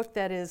a book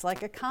that is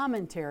like a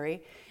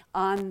commentary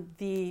on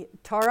the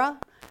Torah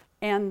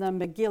and the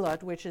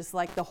Megillah, which is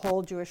like the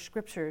whole Jewish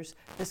scriptures.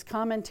 This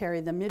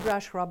commentary, the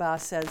Midrash Rabbah,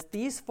 says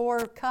these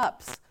 4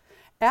 cups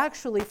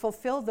actually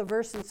fulfill the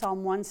verse in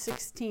Psalm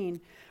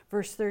 116,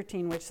 verse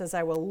 13, which says,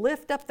 I will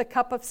lift up the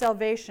cup of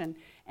salvation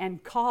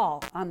and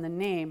call on the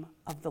name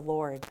of the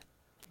Lord.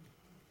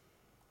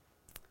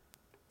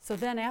 So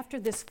then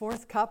after this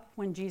 4th cup,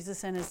 when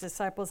Jesus and his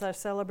disciples are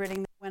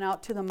celebrating, they went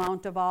out to the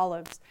Mount of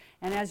Olives.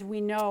 And as we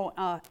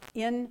know,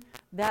 in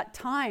that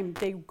time,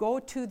 they go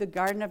to the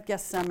Garden of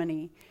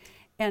Gethsemane.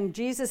 And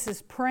Jesus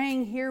is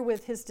praying here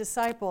with his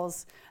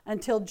disciples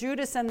until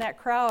Judas and that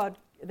crowd,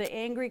 the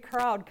angry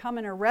crowd, come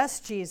and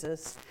arrest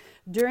Jesus.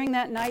 During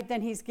that night,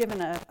 then he's given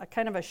a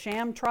kind of a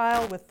sham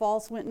trial with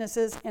false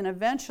witnesses and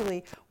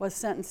eventually was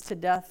sentenced to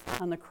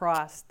death on the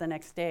cross the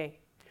next day.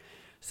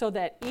 So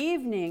that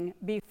evening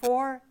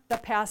before the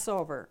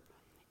Passover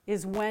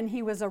is when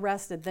he was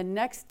arrested. The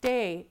next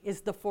day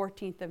is the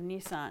 14th of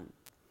Nisan.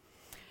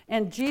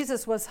 And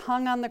Jesus was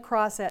hung on the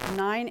cross at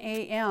 9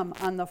 a.m.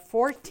 on the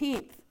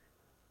 14th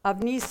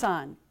of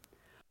Nisan.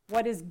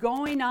 What is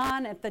going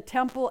on at the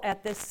temple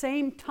at the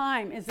same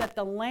time is that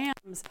the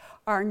lambs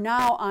are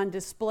now on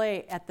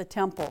display at the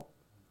temple.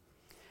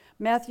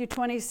 Matthew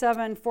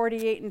 27,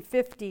 48 and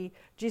 50,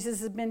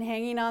 Jesus has been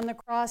hanging on the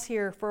cross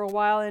here for a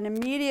while, and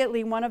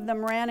immediately one of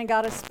them ran and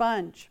got a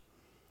sponge.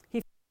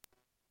 He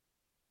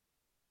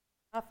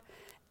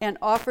and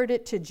offered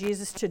it to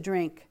Jesus to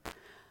drink.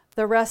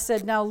 The rest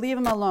said, now leave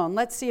him alone.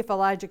 Let's see if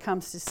Elijah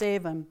comes to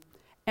save him.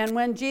 And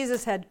when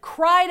Jesus had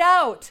cried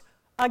out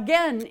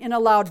again in a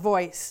loud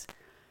voice,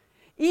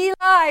 Eli,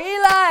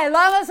 Eli,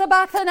 lama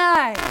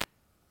sabachthani,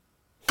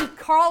 he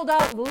called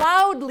out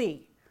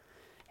loudly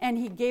and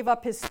he gave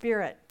up his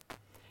spirit.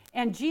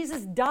 And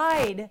Jesus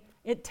died,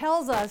 it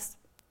tells us,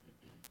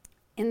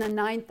 in the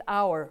 9th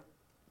hour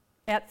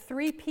at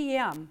 3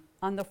 p.m.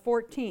 on the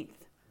 14th.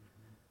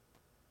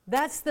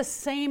 That's the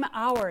same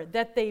hour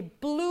that they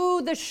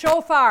blew the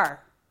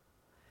shofar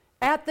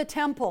at the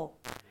temple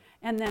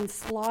and then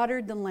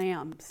slaughtered the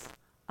lambs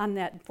on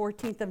that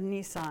 14th of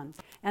Nisan.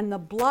 And the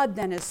blood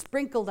then is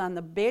sprinkled on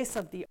the base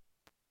of the altar.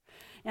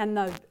 And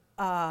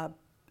the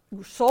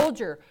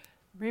soldier,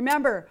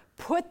 remember,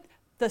 put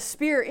the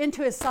spear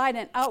into his side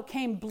and out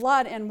came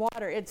blood and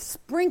water. It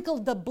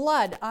sprinkled the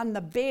blood on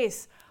the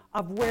base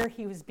of where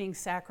he was being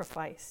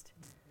sacrificed.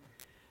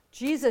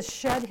 Jesus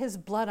shed his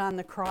blood on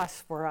the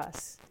cross for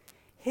us.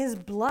 His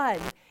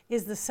blood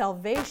is the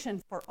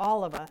salvation for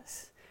all of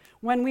us.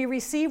 When we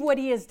receive what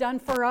he has done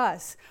for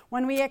us,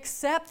 when we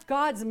accept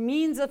God's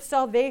means of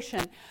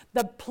salvation,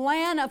 the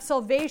plan of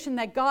salvation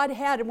that God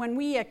had, when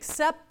we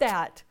accept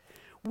that,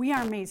 we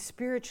are made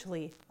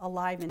spiritually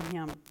alive in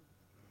him.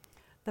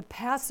 The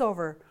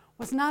Passover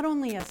was not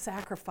only a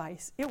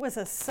sacrifice, it was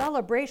a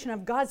celebration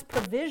of God's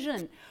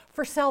provision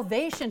for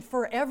salvation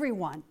for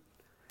everyone.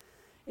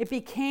 It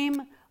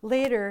became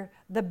later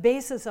the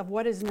basis of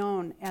what is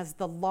known as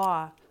the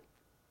law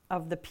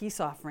of the peace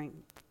offering.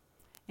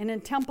 And in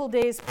temple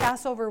days,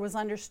 Passover was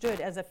understood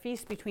as a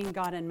feast between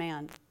God and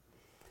man.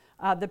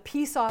 The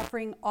peace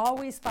offering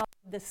always followed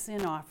the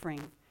sin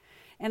offering.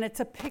 And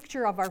it's a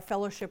picture of our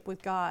fellowship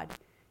with God.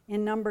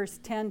 In Numbers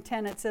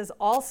 10:10, it says,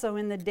 also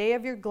in the day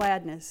of your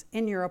gladness,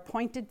 in your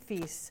appointed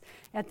feasts,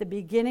 at the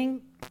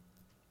beginning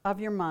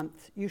of your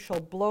month, you shall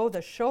blow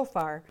the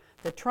shofar,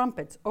 the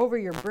trumpets, over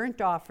your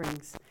burnt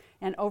offerings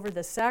and over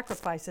the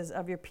sacrifices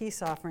of your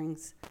peace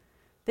offerings.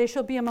 They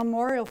shall be a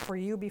memorial for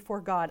you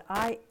before God.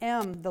 I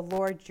am the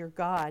Lord your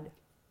God.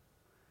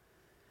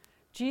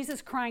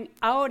 Jesus crying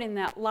out in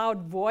that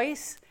loud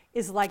voice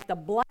is like the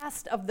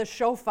blast of the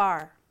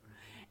shofar.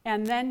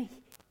 And then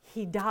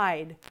he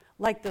died.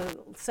 Like the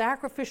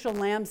sacrificial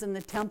lambs in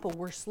the temple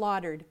were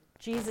slaughtered,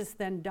 Jesus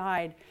then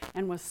died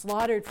and was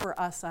slaughtered for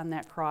us on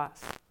that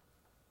cross.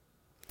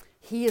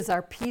 He is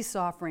our peace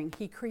offering.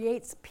 He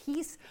creates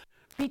peace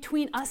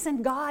between us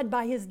and God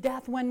by his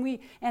death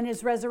and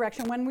his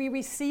resurrection. When we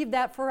receive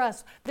that for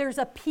us, there's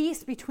a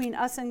peace between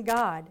us and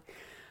God.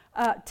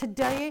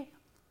 Today,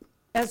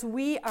 as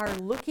we are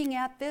looking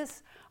at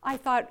this, I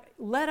thought,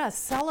 let us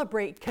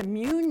celebrate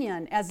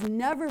communion as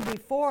never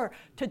before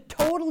to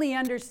totally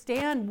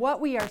understand what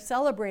we are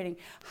celebrating,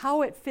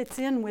 how it fits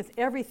in with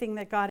everything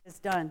that God has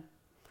done.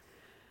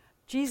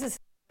 Jesus is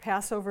the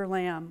Passover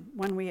lamb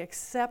when we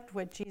accept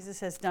what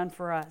Jesus has done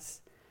for us.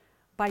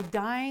 By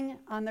dying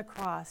on the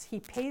cross, he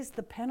pays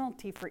the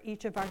penalty for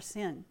each of our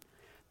sin.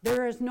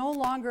 There is no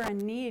longer a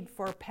need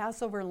for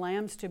Passover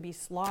lambs to be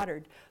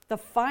slaughtered. The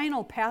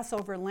final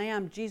Passover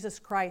lamb, Jesus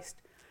Christ,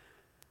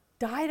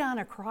 died on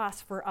a cross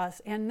for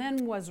us and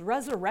then was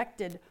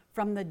resurrected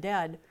from the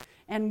dead.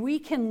 And we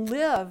can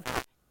live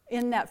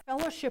in that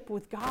fellowship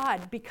with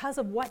God because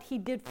of what he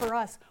did for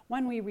us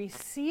when we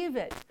receive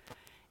it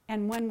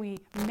and when we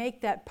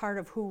make that part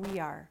of who we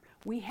are.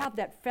 We have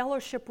that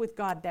fellowship with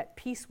God, that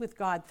peace with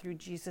God through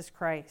Jesus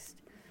Christ.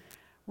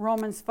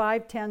 Romans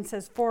 5:10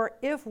 says, for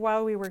if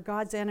while we were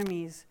God's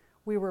enemies,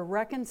 we were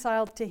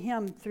reconciled to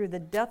him through the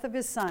death of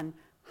his Son,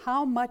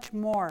 how much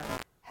more,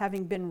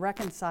 having been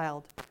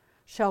reconciled,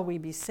 shall we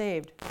be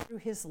saved through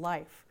his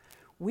life?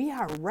 We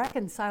are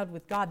reconciled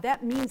with God.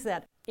 That means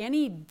that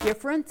any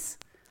difference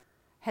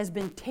has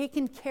been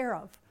taken care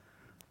of.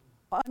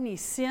 Any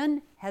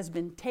sin has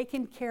been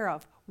taken care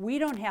of. We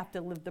don't have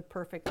to live the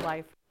perfect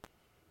life.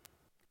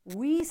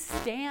 We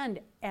stand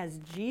as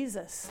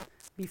Jesus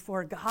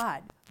before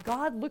God.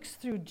 God looks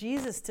through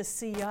Jesus to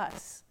see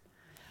us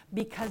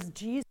because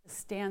Jesus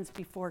stands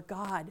before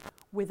God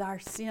with our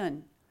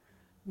sin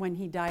when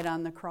he died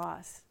on the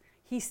cross.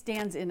 He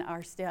stands in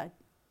our stead.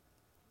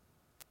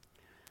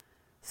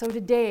 So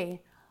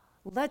today,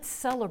 let's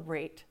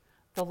celebrate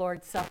the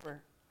Lord's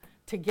Supper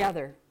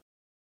together.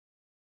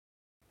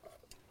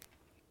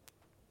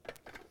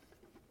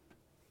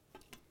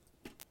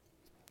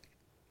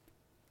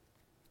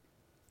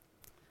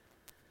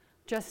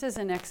 Just as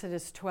in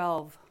Exodus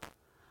 12,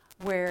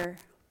 where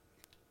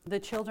the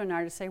children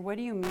are to say, what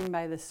do you mean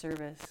by this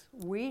service?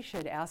 We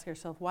should ask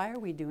ourselves, why are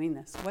we doing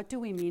this? What do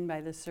we mean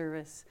by this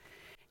service?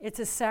 It's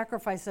a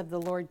sacrifice of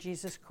the Lord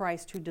Jesus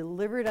Christ who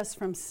delivered us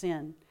from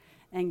sin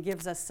and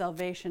gives us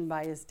salvation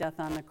by his death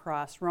on the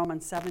cross.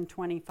 Romans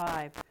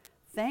 7:25.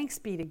 Thanks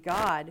be to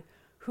God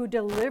who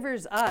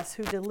delivers us,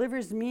 who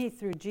delivers me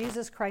through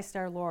Jesus Christ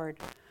our Lord.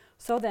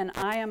 So then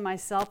I am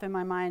myself in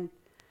my mind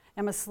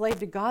am a slave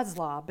to God's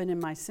law, but in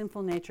my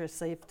sinful nature a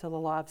slave to the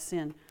law of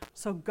sin.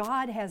 So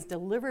God has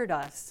delivered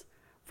us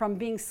from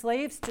being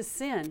slaves to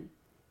sin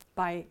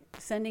by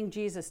sending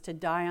Jesus to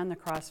die on the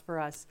cross for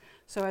us.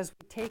 So as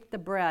we take the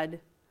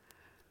bread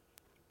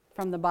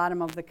from the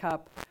bottom of the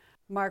cup,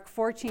 Mark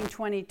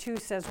 14:22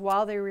 says,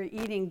 while they were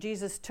eating,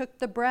 Jesus took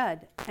the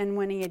bread, and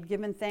when he had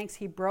given thanks,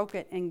 he broke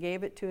it and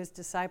gave it to his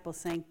disciples,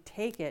 saying,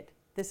 take it,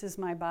 this is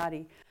my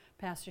body.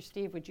 Pastor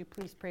Steve, would you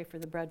please pray for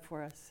the bread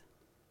for us?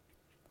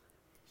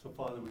 So,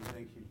 Father, we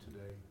thank you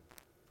today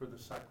for the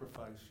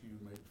sacrifice you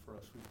made for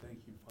us. We thank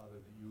you, Father,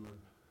 that you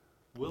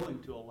are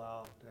willing to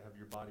allow to have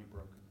your body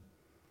broken,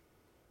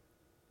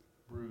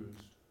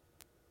 bruised,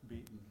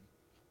 beaten,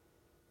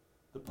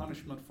 the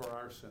punishment for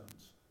our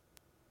sins.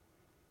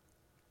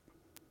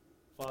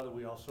 Father,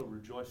 we also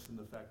rejoice in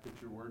the fact that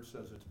your word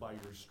says it's by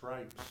your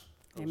stripes,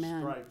 those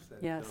Amen. stripes,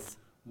 that Yes.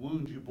 the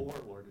wounds you bore,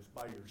 Lord, it's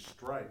by your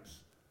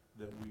stripes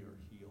that we are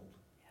healed.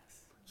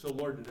 Yes. So,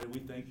 Lord, today we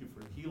thank you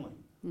for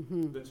healing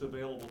Mm-hmm. that's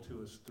available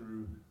to us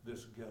through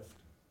this gift.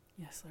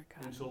 Yes, Lord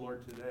God. And so,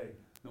 Lord, today,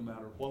 no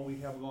matter what we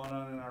have going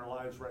on in our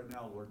lives right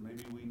now, Lord,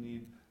 maybe we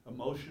need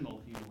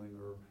emotional healing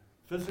or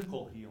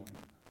physical healing,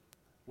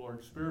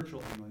 Lord,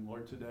 spiritual healing.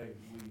 Lord, today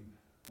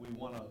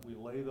we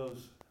lay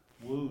those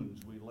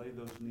wounds, we lay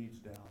those needs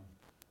down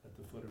at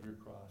the foot of your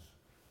cross,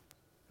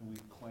 and we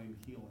claim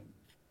healing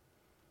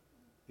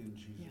in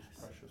Jesus' Yes.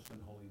 precious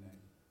and holy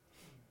name.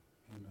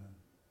 Amen.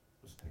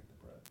 Let's take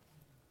the bread.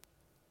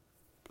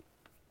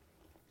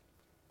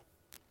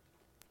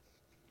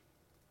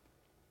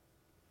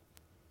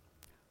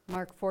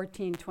 Mark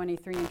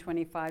 14:23 and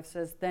 25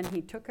 says, then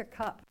he took a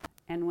cup,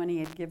 and when he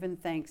had given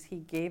thanks,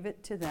 he gave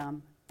it to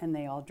them, and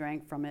they all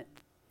drank from it.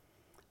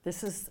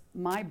 This is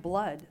my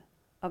blood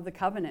of the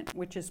covenant,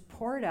 which is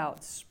poured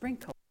out,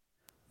 sprinkled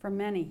for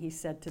many, he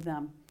said to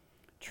them.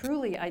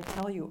 Truly, I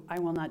tell you, I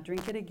will not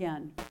drink it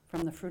again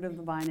from the fruit of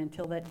the vine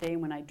until that day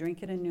when I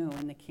drink it anew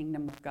in the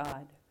kingdom of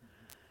God.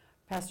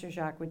 Pastor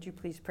Jacques, would you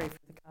please pray for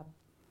the cup?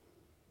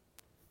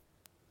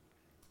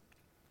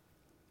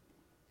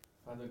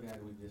 Father God,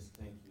 we just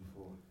thank you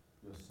for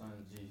your son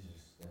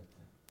Jesus that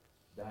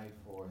died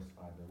for us,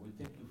 Father. We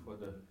thank you for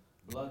the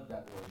blood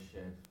that was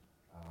shed,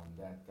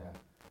 that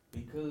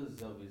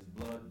because of his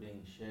blood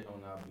being shed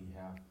on our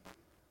behalf,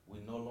 we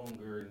no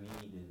longer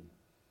needed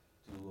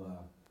to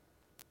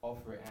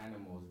offer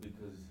animals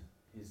because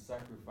his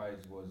sacrifice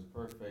was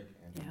perfect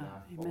and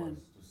enough for amen.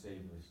 us to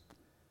save us.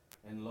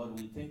 And Lord,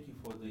 we thank you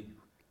for the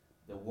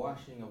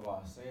washing of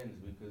our sins,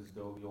 because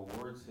though your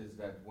word says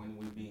that when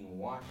we're being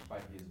washed by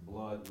his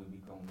blood, we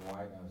become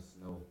white as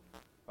snow.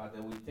 Father,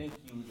 we thank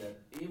you that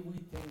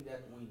everything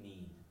that we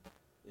need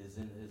is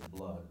in his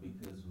blood,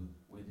 because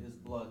with his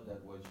blood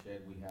that was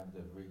shed, we have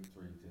the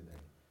victory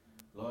today.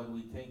 Lord,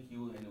 we thank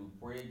you and we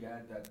pray,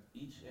 God, that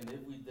each and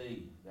every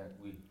day that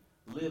we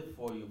live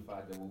for you,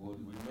 Father, we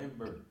would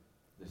remember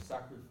the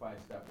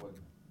sacrifice that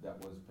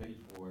was paid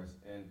for us,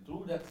 and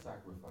through that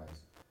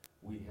sacrifice,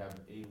 we have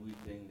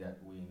everything that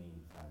we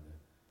need, Father.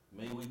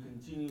 May we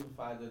continue,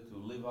 Father, to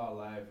live our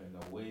life in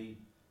a way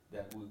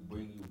that will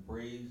bring you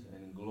praise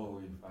and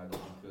glory, Father,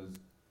 because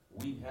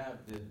we have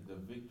the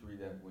victory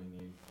that we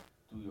need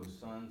through your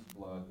son's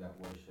blood that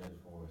was shed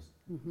for us.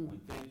 Mm-hmm. We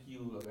thank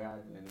you,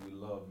 God, and we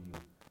love you.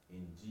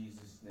 In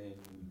Jesus' name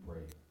we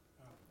pray.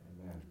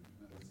 Amen.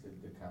 Let's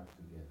get the cup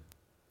together.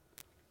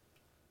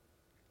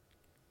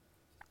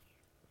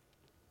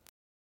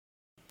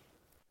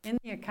 In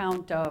the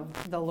account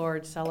of the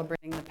Lord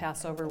celebrating the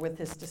Passover with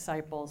his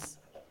disciples,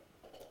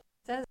 it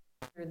says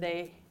after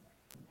they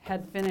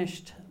had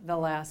finished the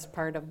last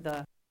part of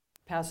the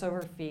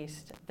Passover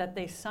feast that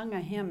they sung a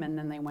hymn and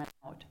then they went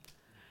out.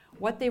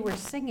 What they were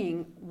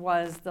singing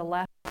was the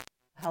last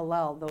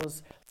Hallel,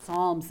 those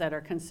psalms that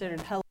are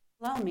considered Hallel.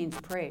 Hallel means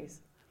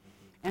praise.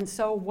 And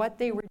so what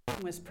they were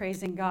doing was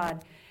praising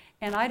God.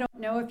 And I don't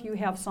know if you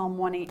have Psalm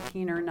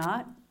 118 or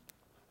not,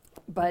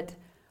 but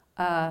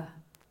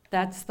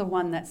that's the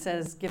one that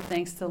says, give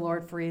thanks to the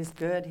Lord for he is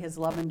good, his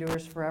love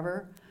endures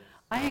forever.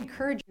 I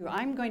encourage you,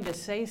 I'm going to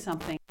say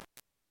something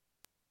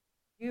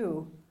to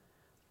you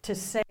to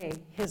say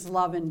his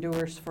love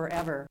endures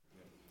forever.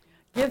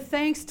 Give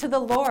thanks to the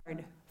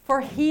Lord,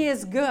 for he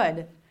is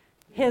good.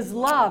 His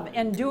love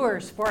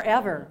endures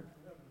forever.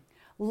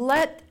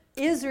 Let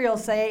Israel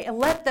say,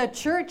 let the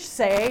church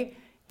say,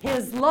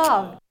 his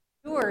love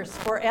endures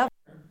forever.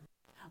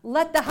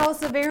 Let the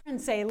house of Aaron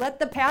say, let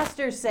the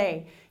pastors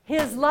say,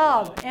 his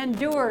love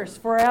endures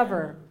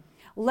forever.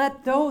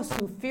 Let those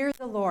who fear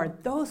the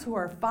Lord, those who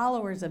are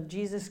followers of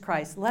Jesus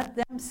Christ, let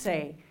them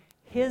say,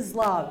 his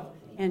love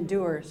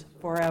endures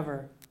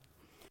forever.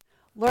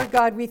 Lord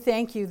God, we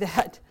thank you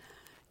that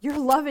your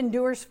love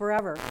endures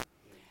forever.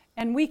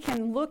 And we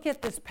can look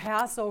at this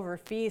Passover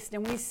feast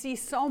and we see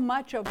so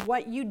much of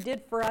what you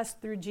did for us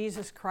through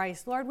Jesus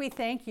Christ. Lord, we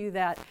thank you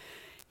that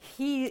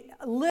he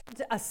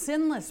lived a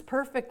sinless,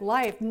 perfect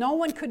life. No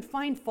one could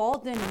find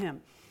fault in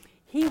him.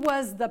 He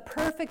was the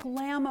perfect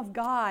Lamb of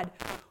God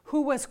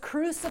who was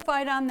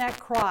crucified on that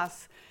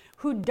cross,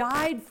 who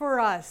died for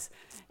us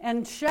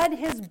and shed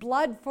his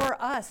blood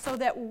for us so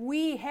that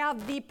we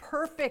have the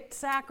perfect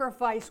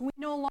sacrifice. We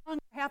no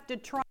longer have to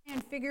try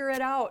and figure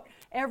it out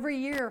every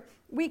year.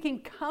 We can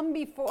come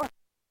before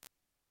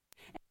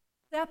and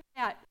accept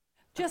that,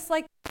 just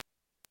like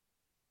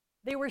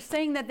They were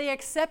saying that they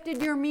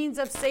accepted your means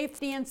of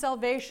safety and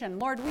salvation.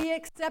 Lord, we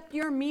accept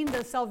your means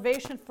of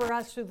salvation for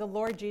us through the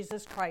Lord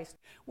Jesus Christ.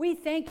 We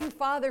thank you,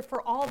 Father,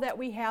 for all that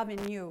we have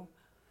in you.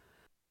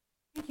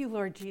 Thank you,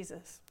 Lord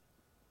Jesus.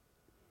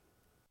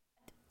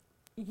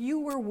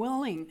 You were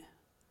willing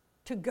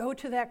to go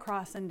to that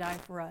cross and die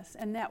for us,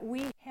 and that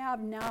we have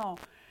now,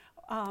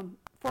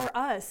 for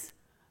us,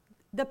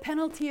 the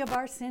penalty of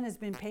our sin has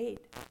been paid.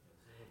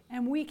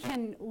 And we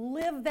can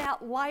live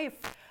that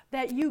life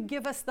that you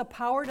give us the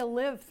power to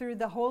live through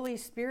the Holy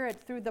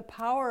Spirit, through the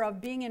power of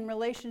being in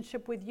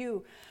relationship with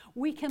you.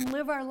 We can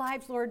live our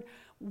lives, Lord,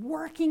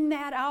 working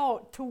that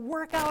out, to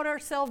work out our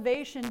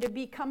salvation, to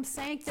become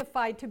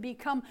sanctified,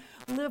 to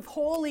live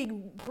holy,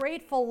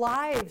 grateful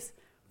lives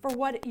for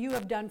what you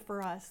have done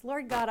for us.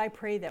 Lord God, I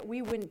pray that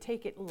we wouldn't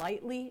take it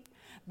lightly,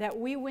 that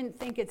we wouldn't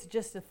think it's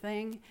just a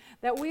thing,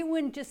 that we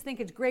wouldn't just think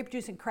it's grape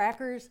juice and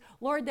crackers.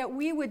 Lord, that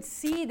we would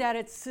see that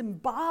it's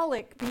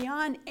symbolic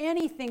beyond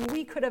anything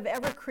we could have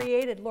ever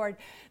created, Lord,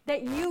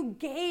 that you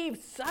gave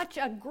such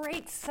a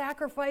great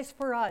sacrifice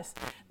for us,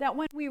 that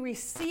when we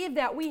receive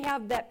that, we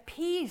have that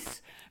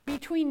peace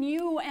between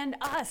you and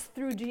us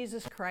through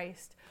Jesus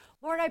Christ.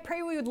 Lord, I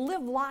pray we would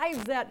live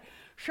lives that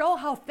show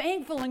how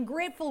thankful and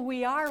grateful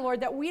we are, Lord,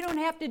 that we don't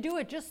have to do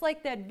it. Just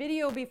like that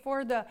video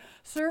before the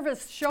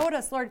service showed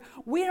us, Lord,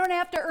 we don't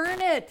have to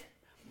earn it.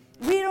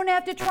 We don't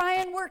have to try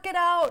and work it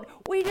out.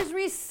 We just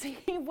receive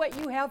what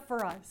you have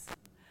for us.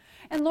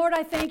 And Lord,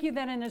 I thank you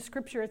that in the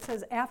scripture it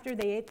says after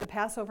they ate the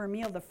Passover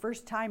meal the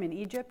first time in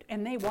Egypt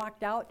and they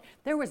walked out,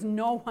 there was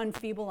no one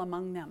feeble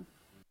among them.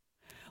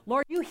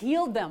 Lord, you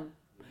healed them.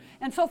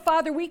 And so,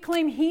 Father, we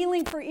claim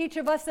healing for each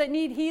of us that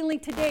need healing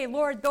today.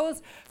 Lord,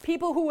 those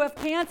people who have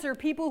cancer,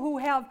 people who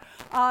have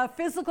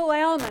physical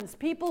ailments,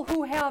 people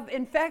who have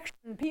infection,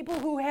 people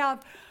who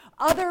have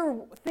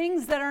other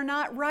things that are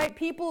not right,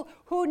 people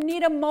who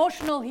need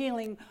emotional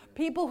healing,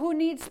 people who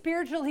need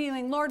spiritual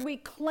healing. Lord, we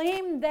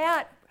claim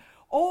that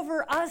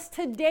over us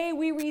today.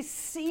 We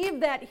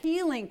receive that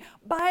healing.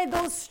 By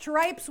those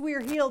stripes we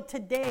are healed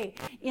today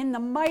in the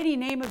mighty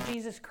name of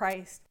Jesus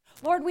Christ.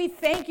 Lord, we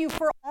thank you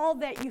for all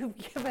that you've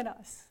given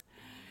us.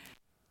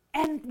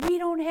 And we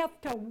don't have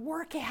to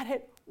work at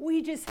it.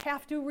 We just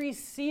have to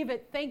receive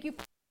it. Thank you for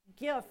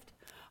the gift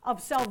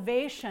of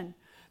salvation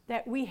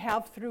that we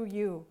have through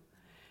you.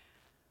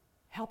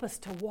 Help us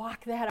to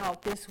walk that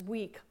out this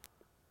week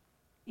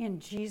in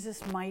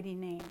Jesus' mighty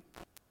name.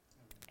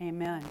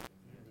 Amen.